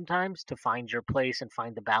teammates sometimes to find your place and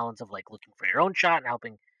find the balance of like looking for your own shot and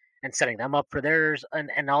helping and setting them up for theirs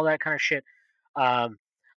and all that kind of shit.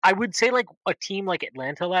 I would say like a team like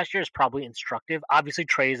Atlanta last year is probably instructive. Obviously,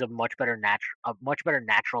 Trey is a much better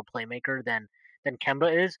natural playmaker than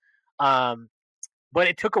Kemba is. But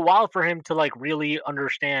it took a while for him to like really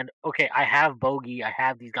understand. Okay, I have Bogey, I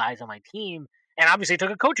have these guys on my team, and obviously it took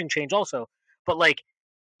a coaching change also. But like,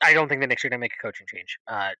 I don't think the Knicks are going to make a coaching change.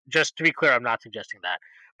 Just to be clear, I'm not suggesting that.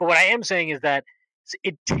 But what I am saying is that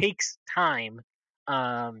it takes time,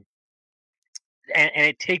 and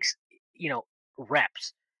it takes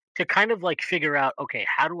reps to kind of like figure out, okay,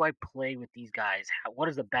 how do I play with these guys? What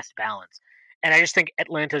is the best balance? And I just think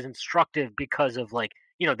Atlanta's instructive because of like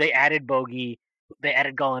they added Bogey, they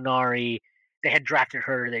added Gallinari, they had drafted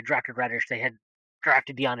Herter, they drafted Reddish, they had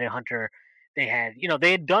drafted DeAndre Hunter. They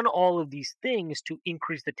had done all of these things to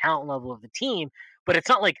increase the talent level of the team, but it's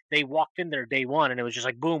not like they walked in there day one and it was just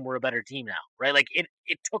like, boom, we're a better team now, right? Like it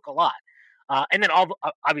took a lot. And then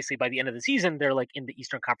obviously by the end of the season, they're like in the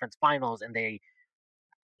Eastern Conference Finals and they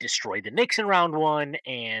destroy the Knicks in round one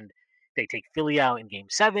and they take Philly out in game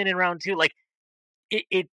 7 in round 2. Like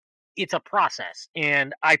it's a process.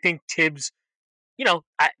 And I think Thibs,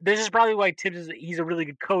 this is probably why Thibs he's a really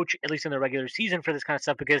good coach, at least in the regular season for this kind of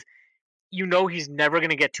stuff, because he's never going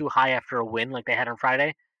to get too high after a win like they had on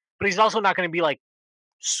Friday, but he's also not going to be like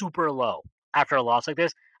super low after a loss like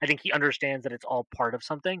this. I think he understands that it's all part of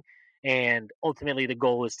something, and ultimately the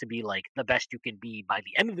goal is to be like the best you can be by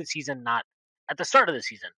the end of the season, not at the start of the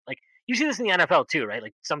season. Like you see this in the NFL too, right?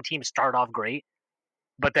 Like some teams start off great,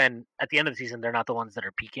 but then at the end of the season they're not the ones that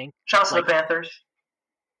are peaking. Shout out to the Panthers.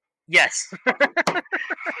 Yes. I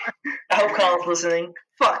hope Colin's listening.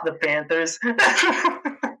 Fuck the Panthers.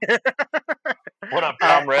 What up,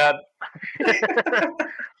 comrade?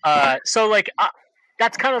 So like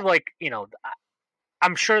that's kind of like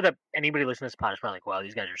I'm sure that anybody listening to this podcast is probably like, wow,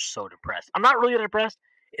 these guys are so depressed. I'm not really depressed.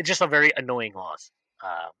 It's just a very annoying loss.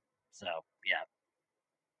 So yeah,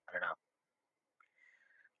 I don't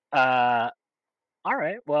know. All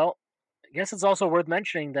right. Well, I guess it's also worth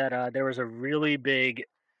mentioning that there was a really big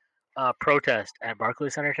protest at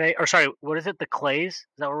Barclays Center today. Or sorry, what is it? The Clays? Is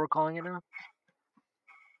that what we're calling it now?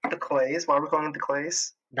 The Clays? Why are we calling it the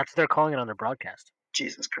Clays? That's what they're calling it on their broadcast.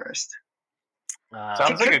 Jesus Christ.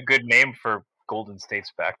 Sounds like a good name for Golden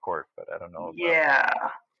State's backcourt, but I don't know. Yeah.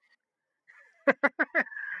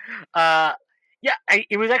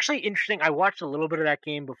 It was actually interesting. I watched a little bit of that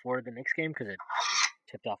game before the Knicks game because it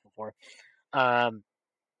tipped off before.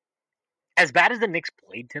 As bad as the Knicks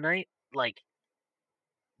played tonight, like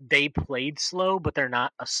they played slow, but they're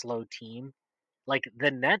not a slow team. Like the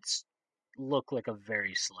Nets look like a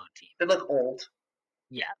very slow team. They look old.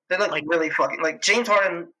 Yeah. They look like really fucking like James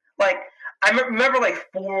Harden. Like I remember like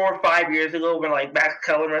 4 or 5 years ago when like Max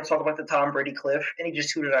Kellerman talked about the Tom Brady cliff and he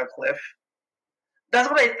just hooted out a cliff. That's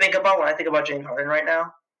what I think about when I think about James Harden right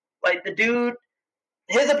now. Like the dude,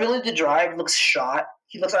 his ability to drive looks shot.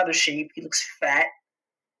 He looks out of shape. He looks fat,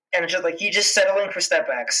 and it's just like he's just settling for step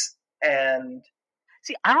backs. And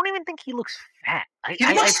see, I don't even think he looks fat. He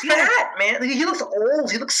looks fat, man. He looks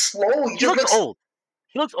old. He looks slow. He looks old.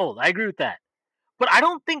 He looks old. I agree with that. But I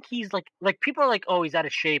don't think he's like people are like, oh, he's out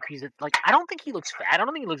of shape. He's like, I don't think he looks fat. I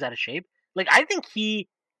don't think he looks out of shape. Like I think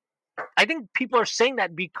people are saying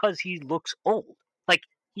that because he looks old. Like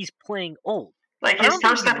he's playing old. Like his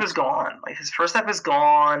first step is gone. Like his first step is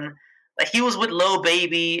gone. Like he was with Lil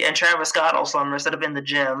Baby and Travis Scott all summer instead of in the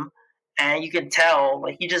gym, and you can tell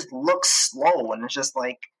like he just looks slow. And it's just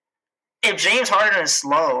like, if James Harden is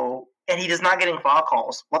slow and he is not getting foul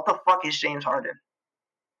calls, what the fuck is James Harden?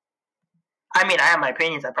 I mean, I have my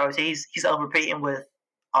opinions. I'd probably say he's overpaid with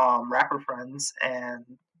rapper friends and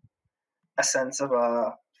a sense of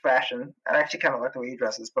fashion. I actually kind of like the way he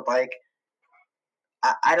dresses, but like,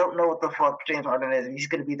 I don't know what the fuck James Harden is. He's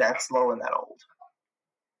going to be that slow and that old,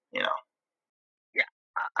 Yeah,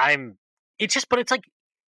 but it's like,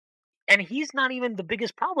 and he's not even the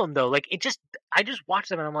biggest problem though. Like I just watched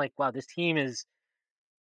them and I'm like, wow, this team is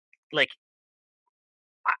like,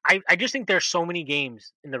 I just think there's so many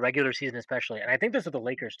games in the regular season, especially, and I think this with the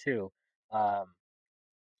Lakers too,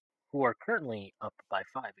 who are currently up by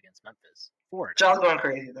 5 against Memphis. 4. John's going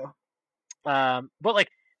crazy though. But like,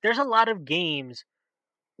 there's a lot of games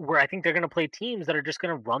where I think they're going to play teams that are just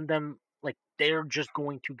going to run them. Like, they're just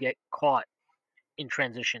going to get caught in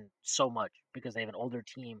transition so much because they have an older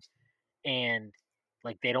team, and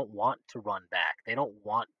like they don't want to run back. They don't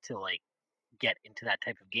want to like get into that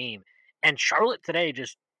type of game. And Charlotte today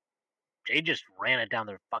just ran it down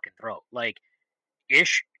their fucking throat. Like,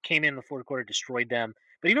 Ish came in the fourth quarter, destroyed them.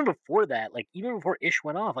 But even before that, like even before Ish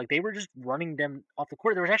went off, like they were just running them off the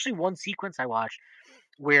court. There was actually one sequence I watched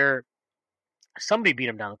where somebody beat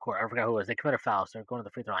him down the court. I forgot who it was. They committed a foul, so they're going to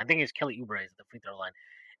the free throw line. I think it was Kelly Oubre at the free throw line.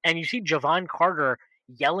 And you see Javon Carter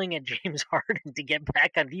yelling at James Harden to get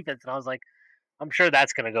back on defense. And I was like, I'm sure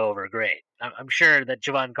that's going to go over great. I'm sure that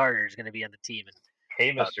Javon Carter is going to be on the team. And,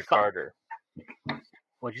 hey, Mr. Carter.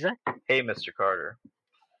 What'd you say? Hey, Mr. Carter.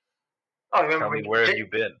 Oh, remember? Tell me, where have you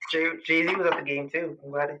been? Jay-Z was at the game too. I'm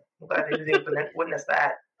glad he was able to witness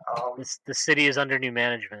that. The city is under new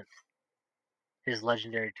management. His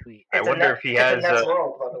legendary tweet. I wonder if he has.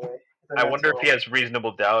 World, by the way. I wonder if he has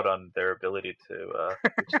reasonable doubt on their ability to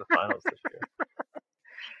reach the finals this year.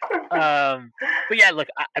 But yeah, look,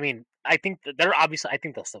 I mean, I think that I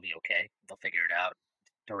think they'll still be okay. They'll figure it out.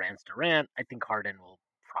 Durant's Durant. I think Harden will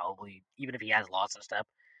probably, even if he has lost a step,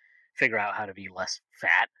 figure out how to be less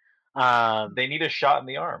fat. They need a shot in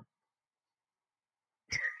the arm.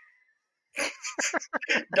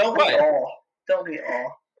 Don't we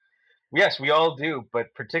all? Yes, we all do,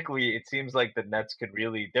 but particularly it seems like the Nets could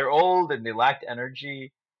really... They're old and they lacked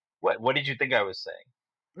energy. What did you think I was saying?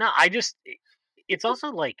 No, it's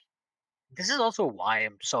also like... This is also why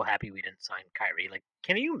I'm so happy we didn't sign Kyrie. Like,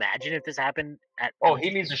 can you imagine if this happened at... Oh, he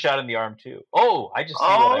needs a shot in the arm too. Oh, I just...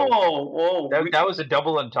 Whoa. That was a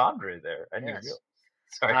double entendre there. I didn't realize.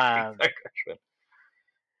 Sorry.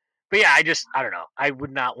 But yeah, I don't know. I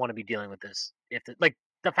would not want to be dealing with this.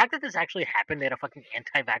 The fact that this actually happened, they had a fucking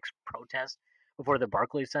anti-vax protest before the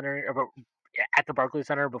Barclays Center, at the Barclays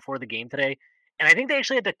Center before the game today, and I think they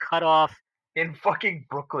actually had to cut off in fucking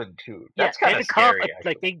Brooklyn too. That's kind of scary.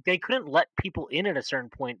 They couldn't let people in at a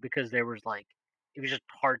certain point because there was like it was just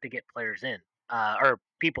hard to get players in or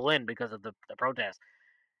people in because of the protest.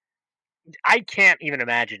 I can't even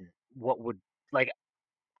imagine what would like.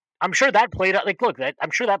 I'm sure that played out. Like, look,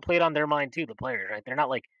 I'm sure that played on their mind too. The players, right? They're not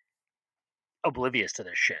like oblivious to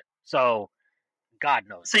this shit. So, God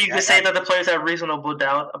knows. So you could say that the players have reasonable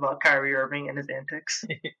doubt about Kyrie Irving and his antics?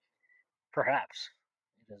 Perhaps.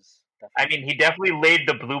 I mean, he definitely laid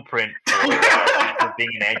the blueprint for being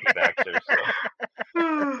an anti-vaxxer.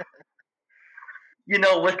 So. You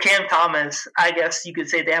know, with Cam Thomas, I guess you could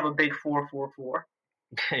say they have a big 4-4-4.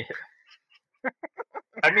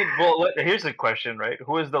 I mean, well, here's the question, right?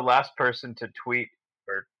 Who is the last person to tweet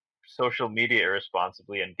or social media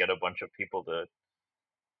irresponsibly and get a bunch of people to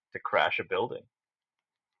crash a building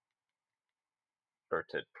or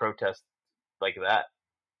to protest like that?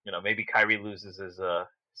 You know, maybe Kyrie loses his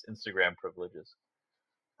Instagram privileges.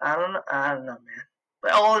 I don't know, man.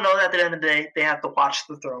 But all I know is at the end of the day, they have to watch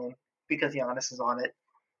the throne because Giannis is on it.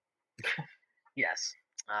 Yes,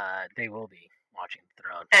 they will be watching the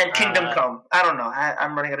throne. And Kingdom Come. I don't know.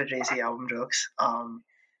 I'm running out of Jay-Z album jokes.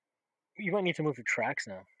 You might need to move to tracks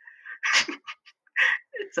now.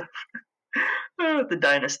 It's the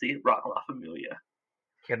Dynasty, Rock La Familia.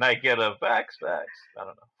 Can I get a vax? I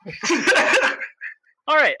don't know.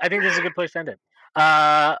 All right. I think this is a good place to end it.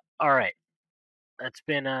 All right. That's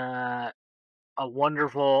been a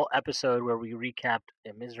wonderful episode where we recapped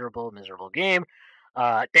a miserable game.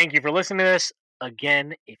 Thank you for listening to this.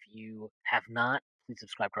 Again, if you have not, please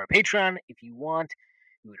subscribe to our Patreon if you want.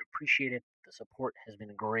 We would appreciate it. The support has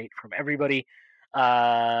been great from everybody.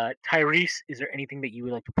 Tyrese, is there anything that you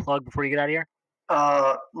would like to plug before you get out of here?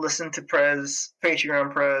 Listen to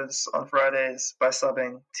Patreon Prez on Fridays by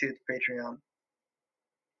subbing to the Patreon.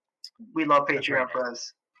 We love Patreon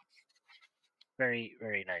Prez. Very,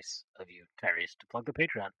 very nice of you, Tyrese, to plug the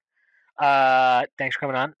Patreon. Thanks for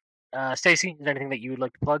coming on. Stacy, is there anything that you would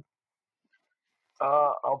like to plug?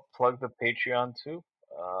 I'll plug the Patreon too.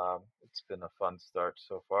 It's been a fun start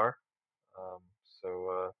so far.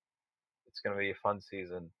 So it's going to be a fun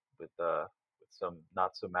season with some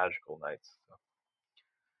not so magical nights. So.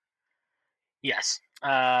 Yes.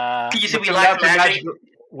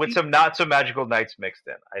 With some not so magical nights mixed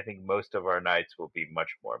in. I think most of our nights will be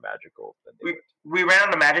much more magical than they we ran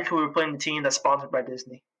out of magic because we were playing the team that's sponsored by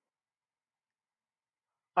Disney.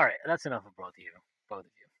 All right, that's enough of both of you.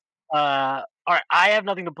 All right, I have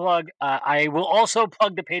nothing to plug. I will also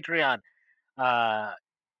plug the Patreon.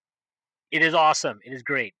 It is awesome. It is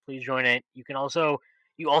great. Please join it. You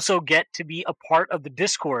also get to be a part of the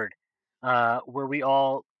Discord where we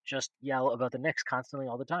all just yell about the Knicks constantly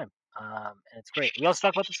all the time. And it's great. We also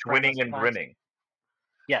talk about the Schwinning and grinning.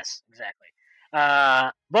 Yes, exactly.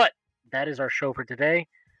 But that is our show for today.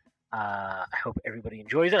 I hope everybody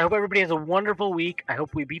enjoys it. I hope everybody has a wonderful week. I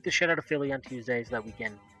hope we beat the shit out of Philly on Tuesday so that we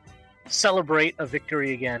can celebrate a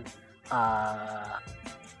victory again. I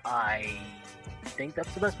think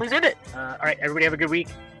that's the best place to end it. All right, everybody have a good week.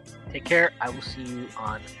 Take care. I will see you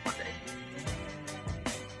on Monday.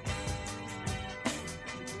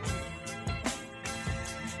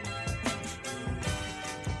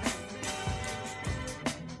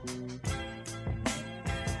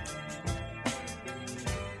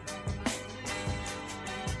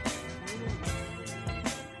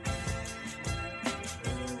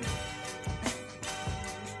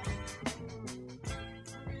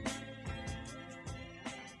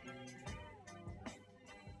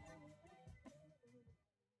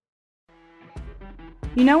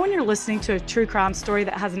 You know when you're listening to a true crime story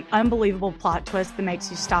that has an unbelievable plot twist that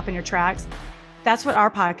makes you stop in your tracks? That's what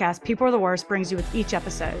our podcast, People Are the Worst, brings you with each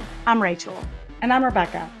episode. I'm Rachel. And I'm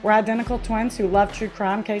Rebecca. We're identical twins who love true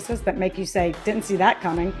crime cases that make you say, didn't see that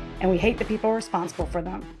coming, and we hate the people responsible for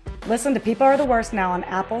them. Listen to People Are the Worst now on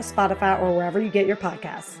Apple, Spotify, or wherever you get your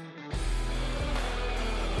podcasts.